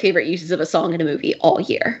one of my favorite uses of a song in a movie all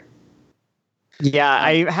year. Yeah,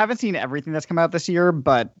 I haven't seen everything that's come out this year,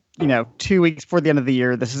 but 2 weeks before the end of the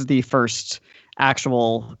year, this is the first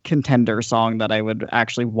actual contender song that I would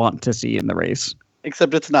actually want to see in the race.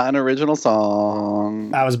 Except it's not an original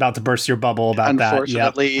song. I was about to burst your bubble about that.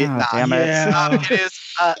 Unfortunately, damn it. It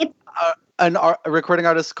is a recording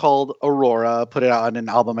artist called Aurora put it out on an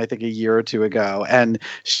album, I think, a year or two ago. And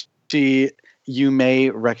you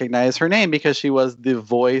may recognize her name because she was the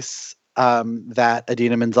voice that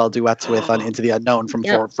Idina Menzel duets with on Into the Unknown from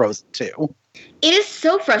Frozen 2. It is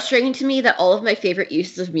so frustrating to me that all of my favorite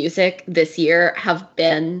uses of music this year have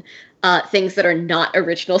been things that are not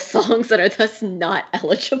original songs that are thus not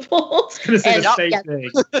eligible. And,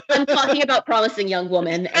 I'm talking about Promising Young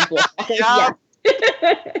Woman and Wolfwalkers.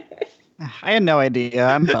 I had no idea.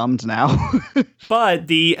 I'm bummed now. But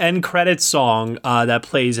the end credits song that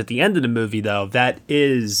plays at the end of the movie, though, that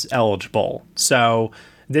is eligible. So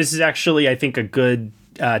this is actually, I think, a good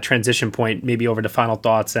transition point, maybe over to final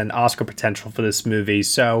thoughts and Oscar potential for this movie.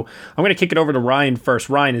 So I'm going to kick it over to Ryan first.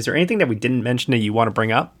 Ryan, is there anything that we didn't mention that you want to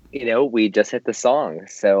bring up? We just hit the song,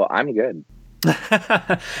 so I'm good.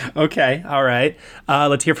 Okay, all right.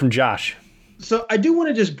 Let's hear from Josh. So I do want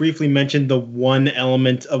to just briefly mention the one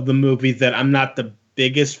element of the movie that I'm not the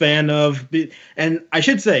biggest fan of. And I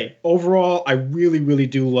should say, overall, I really, really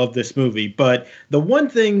do love this movie. But the one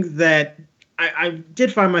thing that I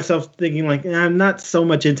did find myself thinking, like, I'm not so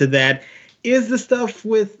much into that, is the stuff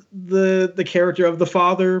with the character of the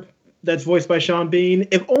father that's voiced by Sean Bean.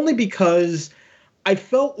 If only because I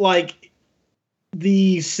felt like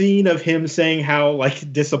the scene of him saying how,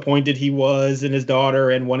 like, disappointed he was in his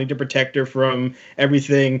daughter and wanting to protect her from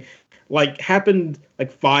everything, like, happened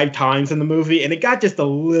like 5 times in the movie, and it got just a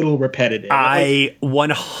little repetitive. I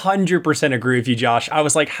 100% agree with you, Josh. I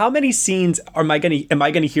was like, how many scenes am I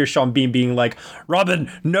gonna hear Sean Bean being like,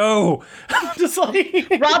 Robin, no? Just like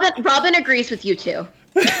Robin agrees with you too.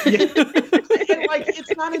 And, like,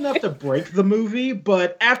 it's not enough to break the movie,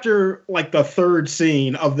 but after like the 3rd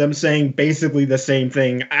scene of them saying basically the same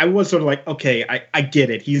thing, I was sort of like, okay, I get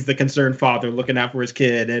it. He's the concerned father looking out for his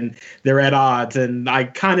kid, and they're at odds, and I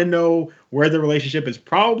kind of know where the relationship is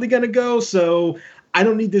probably going to go, so I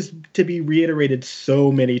don't need this to be reiterated so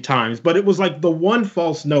many times. But it was like the one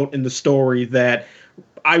false note in the story that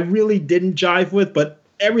I really didn't jive with, but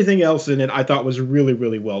everything else in it I thought was really,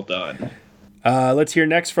 really well done. Let's hear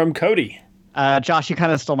next from Cody. Josh, you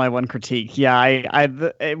kind of stole my one critique. Yeah,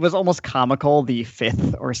 it was almost comical the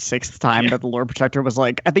 5th or 6th time that the Lord Protector was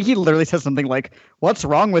like, I think he literally said something like, "What's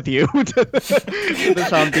wrong with you?" to the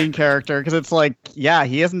Sean Bean character, because it's like, yeah,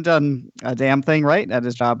 he hasn't done a damn thing right at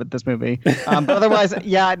his job at this movie. But otherwise,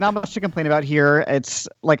 yeah, not much to complain about here. It's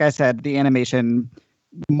like I said, the animation.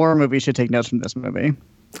 More movies should take notes from this movie.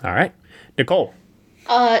 All right. Nicole.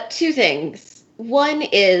 Two things. One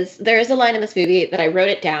is there is a line in this movie that I wrote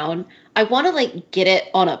it down. I want to like get it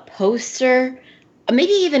on a poster,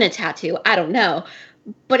 maybe even a tattoo. I don't know.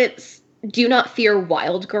 But it's "Do not fear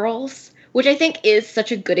wild girls," which I think is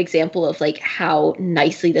such a good example of like how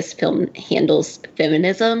nicely this film handles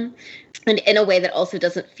feminism, and in a way that also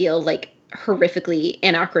doesn't feel like horrifically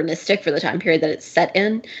anachronistic for the time period that it's set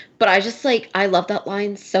in. But I just like, I love that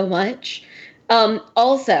line so much.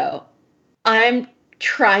 Also, I'm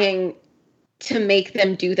trying to make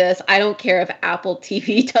them do this. I don't care if Apple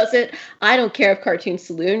TV does it. I don't care if Cartoon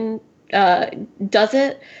Saloon does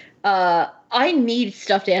it. I need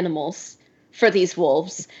stuffed animals for these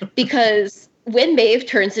wolves, because when Maeve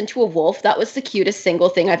turns into a wolf, that was the cutest single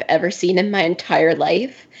thing I've ever seen in my entire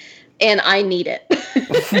life. And I need it.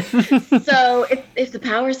 So if the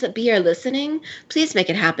powers that be are listening, please make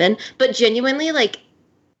it happen. But genuinely, like,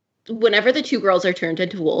 whenever the two girls are turned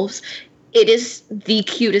into wolves, it is the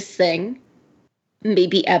cutest thing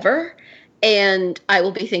maybe ever. And I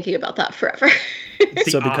will be thinking about that forever.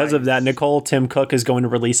 So because of that, Nicole, Tim Cook is going to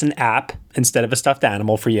release an app instead of a stuffed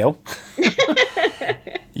animal for you.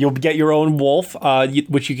 You'll get your own wolf,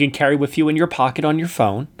 which you can carry with you in your pocket on your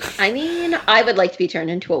phone. I mean, I would like to be turned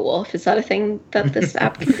into a wolf. Is that a thing that this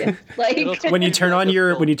app can do? Like, when you turn on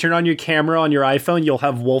your camera on your iPhone, you'll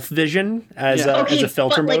have wolf vision as a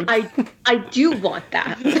filter mode. I do want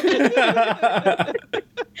that.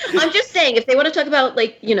 I'm just saying, if they want to talk about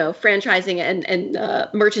like, you know, franchising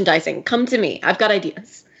and merchandising, come to me. I've got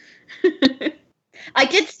ideas. I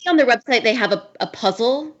did see on their website they have a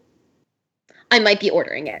puzzle. I might be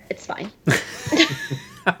ordering it. It's fine.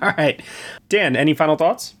 All right. Dan, any final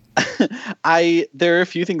thoughts? There are a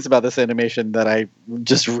few things about this animation that I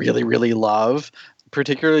just really, really love.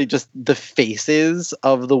 Particularly just the faces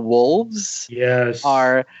of the wolves. Yes.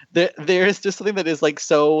 There's just something that is like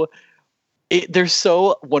so... they're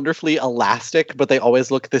so wonderfully elastic, but they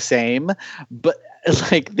always look the same. But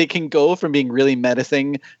like they can go from being really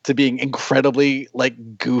menacing to being incredibly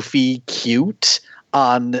like goofy cute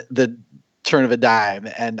on the turn of a dime,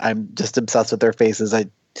 and I'm just obsessed with their faces. I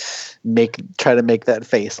try to make that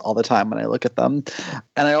face all the time when I look at them.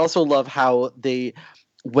 And I also love how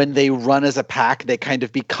when they run as a pack, they kind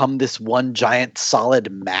of become this one giant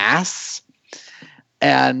solid mass,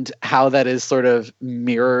 and how that is sort of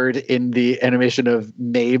mirrored in the animation of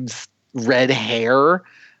Maeve's red hair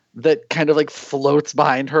that kind of like floats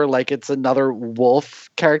behind her like it's another wolf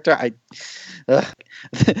character.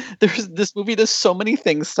 This movie does so many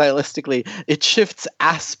things stylistically. It shifts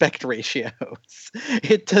aspect ratios.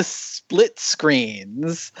 It does split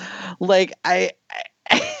screens. Like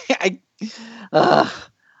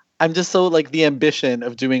I'm just so like the ambition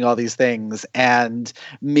of doing all these things and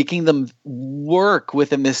making them work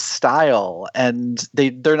within this style. And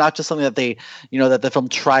they're not just something that that the film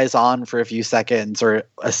tries on for a few seconds or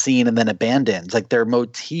a scene and then abandons. Like they're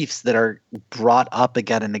motifs that are brought up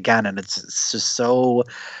again and again. And it's just so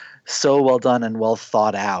well done and well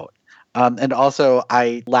thought out. And also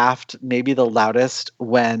I laughed maybe the loudest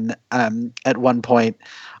when at one point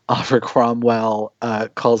Oliver Cromwell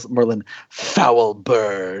calls Merlin foul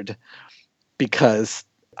bird, because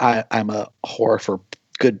I'm a whore for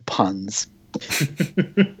good puns.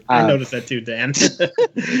 I noticed that too, Dan.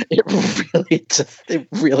 It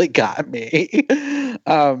really got me.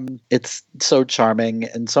 It's so charming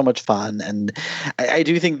and so much fun, and I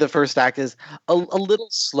do think the first act is a little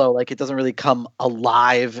slow. Like it doesn't really come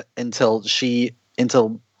alive until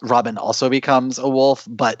Robin also becomes a wolf.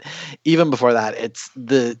 But even before that, it's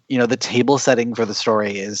the table setting for the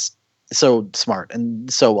story is so smart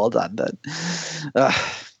and so well done that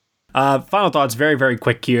final thoughts, very, very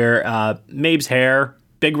quick here. Maeve's hair,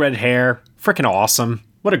 big red hair, freaking awesome.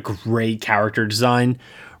 What a great character design.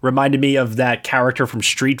 Reminded me of that character from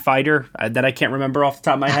Street Fighter that I can't remember off the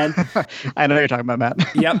top of my head. I know you're talking about,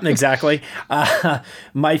 Matt. Yep, exactly.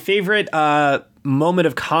 My favorite moment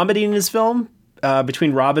of comedy in this film,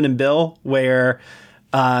 between Robin and Bill, where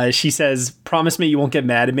she says, "Promise me you won't get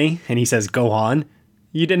mad at me," and he says, "Go on."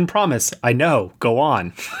 "You didn't promise." "I know, go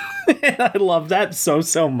on." I love that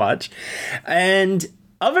so much. And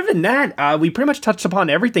other than that, we pretty much touched upon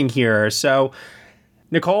everything here. So,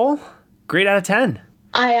 Nicole, grade out of 10.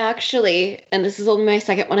 I actually, and this is only my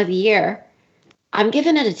second one of the year, I'm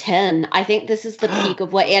giving it a 10. I think this is the peak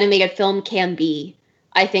of what animated film can be.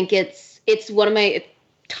 I think it's one of my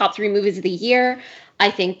top 3 movies of the year.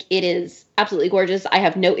 I think it is absolutely gorgeous. I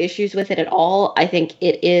have no issues with it at all. I think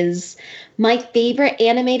it is my favorite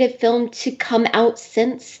animated film to come out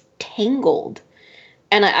since Tangled.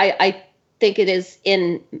 And I think it is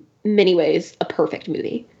in many ways a perfect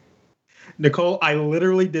movie. Nicole, I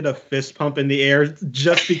literally did a fist pump in the air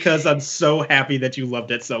just because I'm so happy that you loved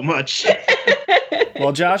it so much.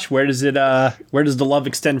 Well, Josh, where does the love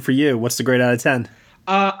extend for you? What's the grade out of 10?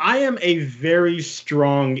 I am a very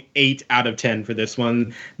strong 8 out of 10 for this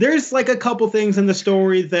one. There's like a couple things in the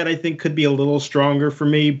story that I think could be a little stronger for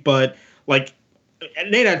me, but like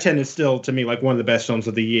an 8 out of 10 is still, to me, like one of the best films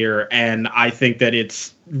of the year. And I think that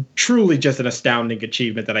it's truly just an astounding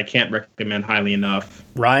achievement that I can't recommend highly enough.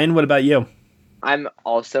 Ryan, what about you? I'm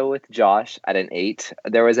also with Josh at an 8.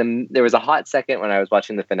 There was a hot second when I was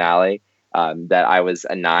watching the finale that I was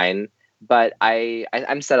a 9, but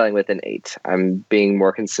I'm settling with an 8. I'm being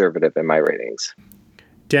more conservative in my ratings.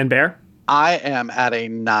 Dan Baer? I am at a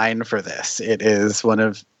 9 for this. It is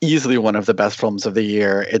easily one of the best films of the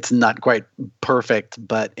year. It's not quite perfect,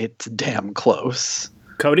 but it's damn close.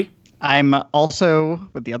 Cody? I'm also,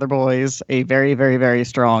 with the other boys, a very, very, very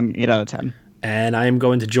strong 8 out of 10. And I am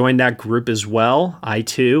going to join that group as well. I,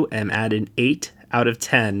 too, am at an 8 out of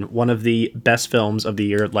 10. One of the best films of the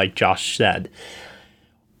year, like Josh said.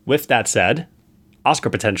 With that said,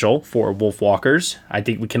 Oscar potential for Wolfwalkers. I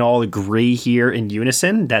think we can all agree here in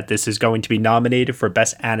unison that this is going to be nominated for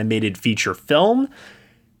Best Animated Feature Film.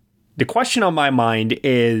 The question on my mind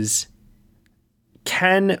is,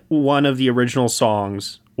 can one of the original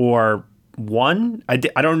songs, or one, I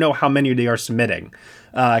don't know how many they are submitting,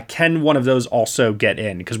 can one of those also get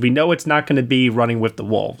in? Because we know it's not going to be Running with the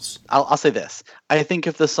Wolves. I'll say this. I think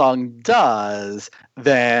if the song does,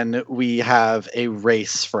 then we have a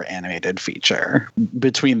race for animated feature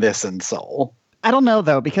between this and Soul. I don't know,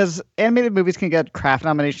 though, because animated movies can get craft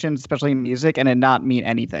nominations, especially in music, and it not mean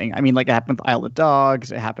anything. I mean, like, it happened with Isle of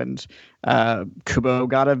Dogs. It happened, Kubo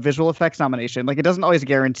got a visual effects nomination. Like, it doesn't always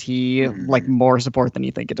guarantee, like, more support than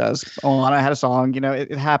you think it does. Moana had a song,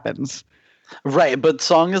 it happens. Right, but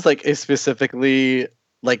song is, like, a specifically,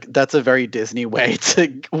 like, that's a very Disney way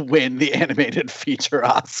to win the animated feature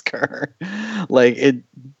Oscar. Like, it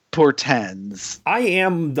portends. I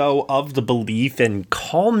am, though, of the belief, and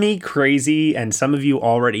call me crazy, and some of you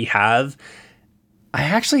already have, I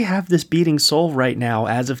actually have this beating Soul right now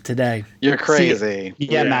as of today. You're crazy.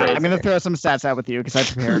 Matt, I'm going to throw some stats out with you because I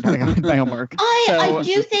prepared my homework. I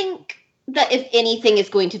do think that if anything is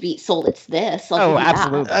going to beat Soul, it's this.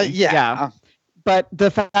 Absolutely. Yeah. But the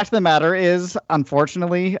fact of the matter is,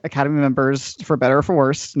 unfortunately, Academy members, for better or for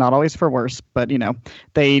worse, not always for worse, but,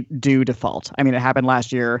 they do default. I mean, it happened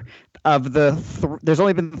last year. There's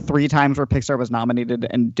only been 3 times where Pixar was nominated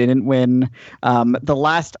and didn't win.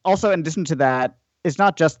 Also, in addition to that, it's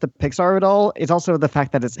not just the Pixar at all. It's also the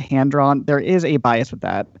fact that it's hand-drawn. There is a bias with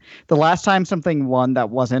that. The last time something won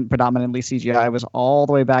that wasn't predominantly CGI was all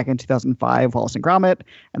the way back in 2005, Wallace and Gromit.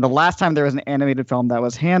 And the last time there was an animated film that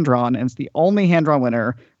was hand-drawn, and it's the only hand-drawn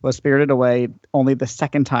winner, was Spirited Away, only the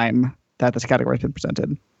second time that this category has been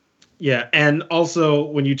presented. Yeah, and also,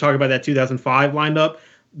 when you talk about that 2005 lineup,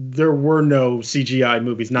 there were no CGI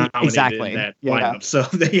movies nominated in that lineup. So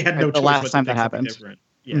they had no choice. The last time that happened. Different.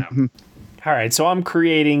 Yeah. Mm-hmm. All right, so I'm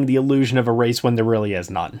creating the illusion of a race when there really is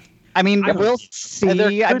none. I mean, we'll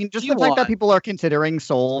see. I mean, just the fact that people are considering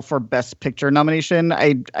Soul for Best Picture nomination,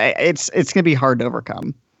 it's going to be hard to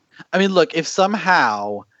overcome. I mean, look, if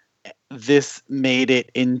somehow this made it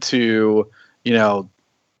into,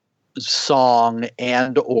 song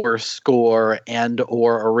and or score and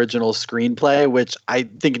or original screenplay, which I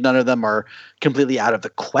think none of them are completely out of the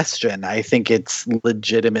question. I think it's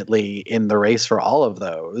legitimately in the race for all of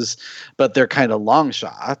those, but they're kind of long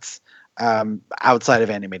shots outside of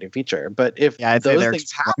animated feature. But if those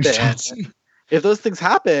things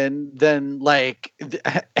happen, then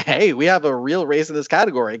hey, we have a real race in this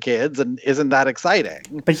category, kids, and isn't that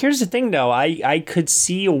exciting? But here's the thing, though. I could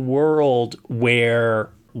see a world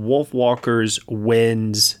where Wolfwalkers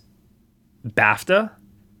wins BAFTA,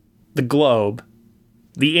 the Globe,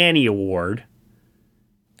 the Annie Award,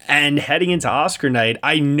 and heading into Oscar night,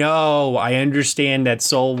 I understand that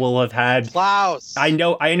Soul will have had Klaus. I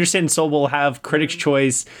understand Soul will have Critics'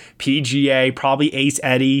 Choice, PGA, probably Ace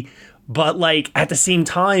Eddie. But at the same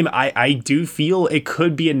time, I do feel it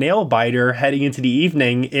could be a nail biter heading into the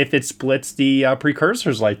evening if it splits the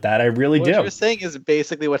precursors like that. I really do. What you're saying is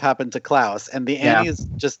basically what happened to Klaus, and the Annies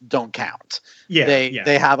just don't count. Yeah,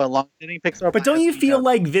 they have a long-standing Pixar. But don't you feel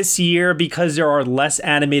like this year, because there are less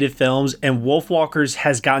animated films, and Wolfwalkers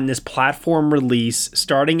has gotten this platform release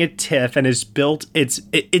starting at TIFF and it's built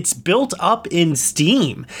up in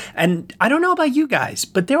Steam. And I don't know about you guys,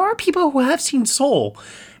 but there are people who have seen Soul.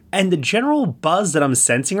 And the general buzz that I'm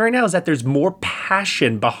sensing right now is that there's more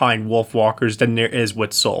passion behind Wolfwalkers than there is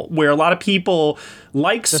with Soul. Where a lot of people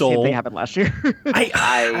like The Soul. same thing happened last year.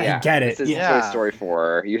 I get it. This is Toy Story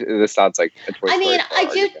 4. This sounds like a Toy Story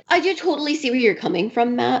 4. I do totally see where you're coming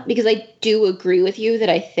from, Matt, because I do agree with you that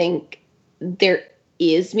I think there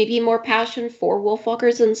is maybe more passion for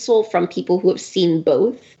Wolfwalkers and Soul from people who have seen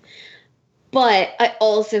both. But I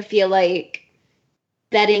also feel like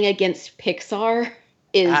betting against Pixar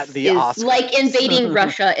is like invading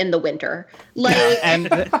Russia in the winter. Like,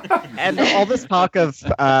 and all this talk of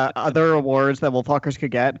other awards that Wolfwalkers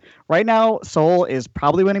could get right now, Soul is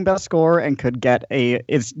probably winning Best Score and could get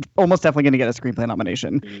is almost definitely going to get a screenplay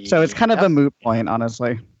nomination. So it's kind of a moot point,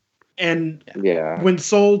 honestly. And when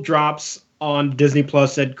Soul drops on Disney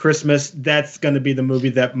Plus at Christmas, that's going to be the movie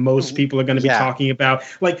that most people are going to be talking about.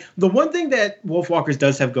 Like, the one thing that Wolfwalkers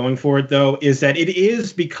does have going for it, though, is that it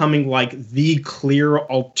is becoming like the clear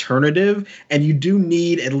alternative, and you do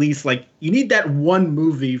need at least you need that one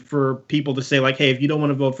movie for people to say, like, hey, if you don't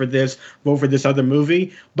want to vote for this other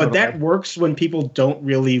movie. But that works when people don't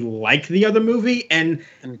really like the other movie, and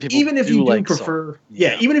even if you do prefer,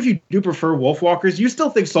 even if you do prefer Wolfwalkers, you still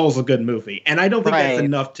think Soul's a good movie, and I don't think that's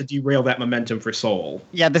enough to derail that momentum for Soul.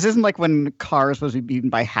 Yeah, this isn't like when Cars was beaten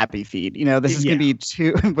by Happy Feet. This is going to be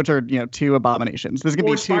two, which are two abominations. This is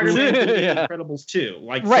going to be two. Incredibles 2,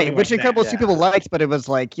 which Incredibles 2 people liked, but it was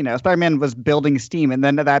like Spider-Man was building steam, and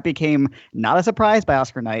then that became not a surprise by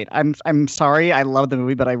Oscar night. I'm sorry, I love the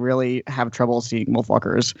movie, but I really have trouble seeing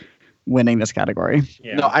Wolfwalkers winning this category.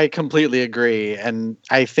 Yeah. No, I completely agree, and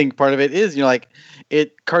I think part of it is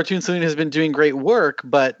Cartoon Saloon has been doing great work,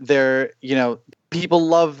 but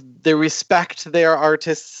people they respect their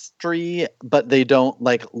artistry, but they don't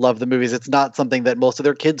love the movies. It's not something that most of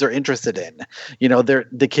their kids are interested in.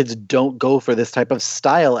 The kids don't go for this type of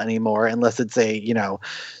style anymore unless it's a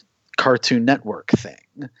Cartoon Network thing.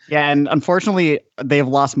 Yeah, and unfortunately, they've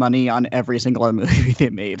lost money on every single movie they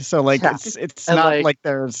made. So it's not like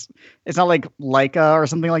there's Laika or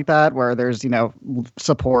something like that where there's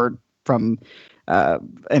support from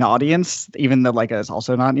an audience, even though Laika is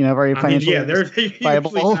also not very financially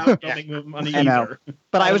viable. Money I know,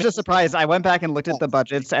 but I was just surprised. I went back and looked at the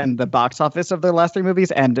budgets and the box office of their last 3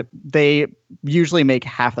 movies, and they usually make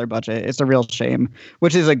half their budget. It's a real shame,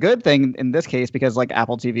 which is a good thing in this case because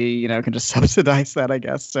Apple TV, can just subsidize that, I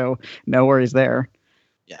guess. So no worries there.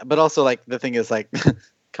 Yeah, but also the thing is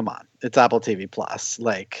come on, it's Apple TV Plus.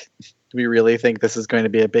 Do we really think this is going to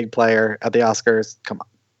be a big player at the Oscars? Come on.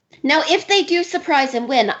 Now, if they do surprise and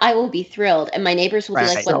win, I will be thrilled, and my neighbors will be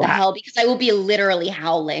like, what the hell? Because I will be literally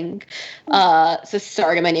howling. So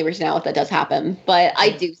sorry to my neighbors now if that does happen. But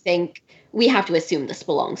I do think we have to assume this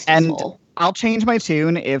belongs to Soul. I'll change my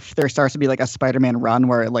tune if there starts to be a Spider-Man run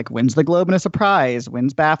where it wins the Globe in a surprise,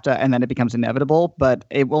 wins BAFTA, and then it becomes inevitable. But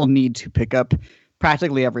it will need to pick up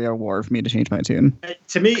practically every award for me to change my tune.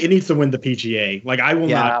 To me, it needs to win the PGA. I will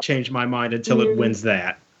not change my mind until it wins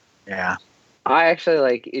that. Yeah. I actually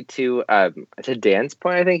like it to Dan's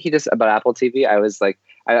point. I think he just about Apple TV. I was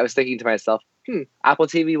thinking to myself, Apple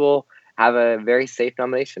TV will have a very safe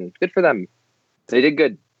nomination. Good for them. They did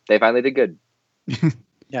good. They finally did good.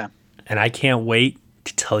 Yeah. And I can't wait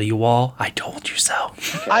to tell you all, I told you so.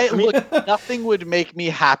 Look, nothing would make me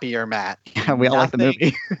happier, Matt. Yeah, we all like the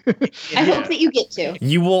movie. I hope that you get to.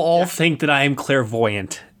 You will all think that I am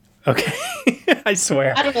clairvoyant. Okay. I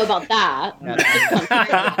swear. I don't know about that.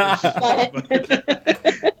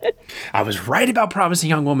 I was right about Promising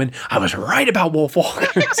Young Woman. I was right about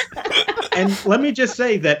Wolfwalkers. And let me just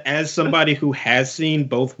say that as somebody who has seen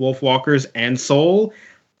both Wolfwalkers and Soul,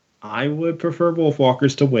 I would prefer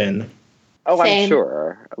Wolfwalkers to win. Oh, Same. I'm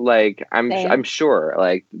sure. I'm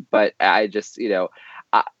sure. But I just,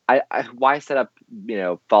 I why set up,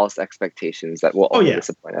 false expectations that will only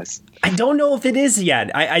disappoint us? I don't know if it is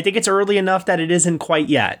yet. I think it's early enough that it isn't quite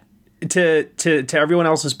yet. To everyone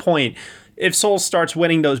else's point, if Soul starts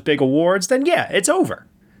winning those big awards, then yeah, it's over.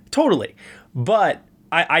 Totally. But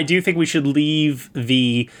I do think we should leave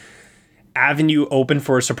the avenue open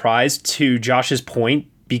for a surprise, to Josh's point,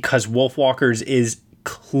 because Wolfwalkers is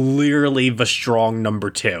clearly the strong number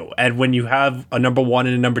 2. And when you have a number 1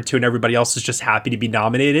 and a number 2 and everybody else is just happy to be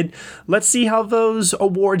nominated, let's see how those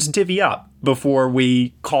awards divvy up before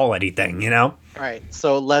we call anything, All right,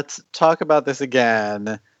 so let's talk about this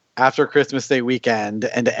again after Christmas Day weekend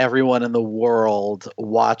and everyone in the world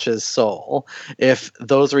watches Soul. If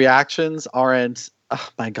those reactions aren't, oh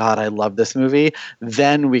my God, I love this movie,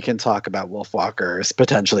 then we can talk about Wolfwalkers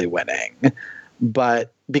potentially winning.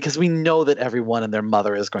 but because we know that everyone and their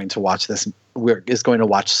mother is going to watch this, is going to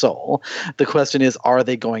watch Soul. The question is, are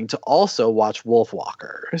they going to also watch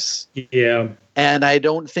Wolfwalkers? Yeah. And I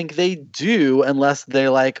don't think they do unless they're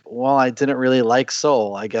like, well, I didn't really like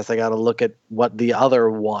Soul. I guess I got to look at what the other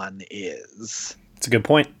one is. It's a good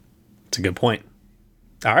point.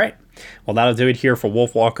 All right. Well, that'll do it here for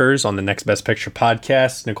Wolfwalkers on the Next Best Picture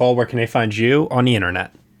podcast. Nicole, where can they find you on the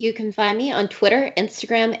internet? You can find me on Twitter,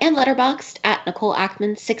 Instagram, and Letterboxd at Nicole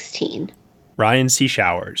Ackman 16. Ryan C.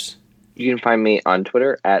 Showers. You can find me on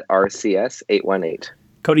Twitter at RCS818.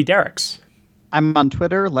 Cody Derricks. I'm on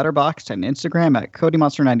Twitter, Letterboxd, and Instagram at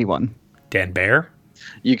CodyMonster91. Dan Baer.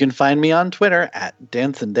 You can find me on Twitter at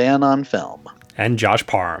Dancin' Dan on Film. And Josh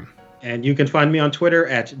Parham. And you can find me on Twitter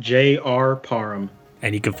at JR Parham.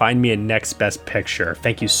 And you can find me at Next Best Picture.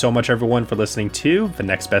 Thank you so much, everyone, for listening to the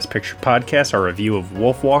Next Best Picture podcast, our review of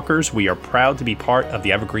Wolfwalkers. We are proud to be part of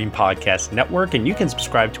the Evergreen Podcast Network, and you can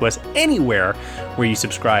subscribe to us anywhere where you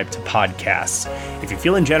subscribe to podcasts. If you're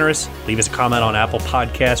feeling generous, leave us a comment on Apple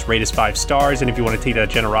Podcasts, rate us 5 stars, and if you want to take that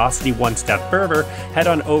generosity one step further, head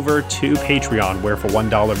on over to Patreon, where for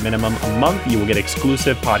 $1 minimum a month, you will get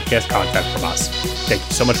exclusive podcast content from us. Thank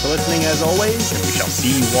you so much for listening, as always, and we shall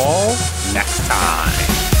see you all next time.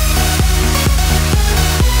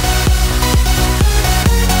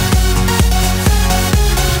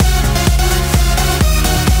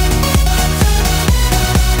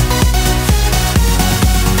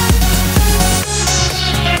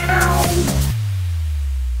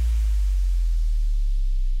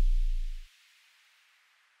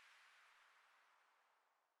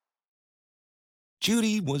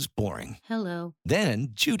 Judy was boring. Hello. Then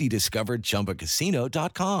Judy discovered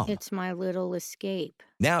ChumbaCasino.com. It's my little escape.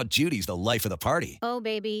 Now Judy's the life of the party. Oh,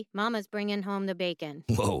 baby, mama's bringing home the bacon.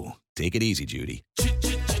 Whoa, take it easy, Judy.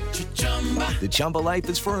 The Chumba life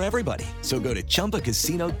is for everybody. So go to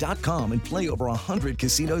ChumbaCasino.com and play over 100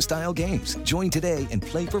 casino-style games. Join today and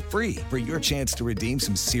play for free for your chance to redeem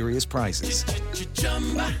some serious prizes.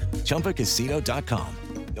 ChumbaCasino.com.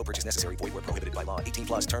 No purchase necessary. Void where prohibited by law.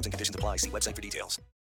 18+ terms and conditions apply. See website for details.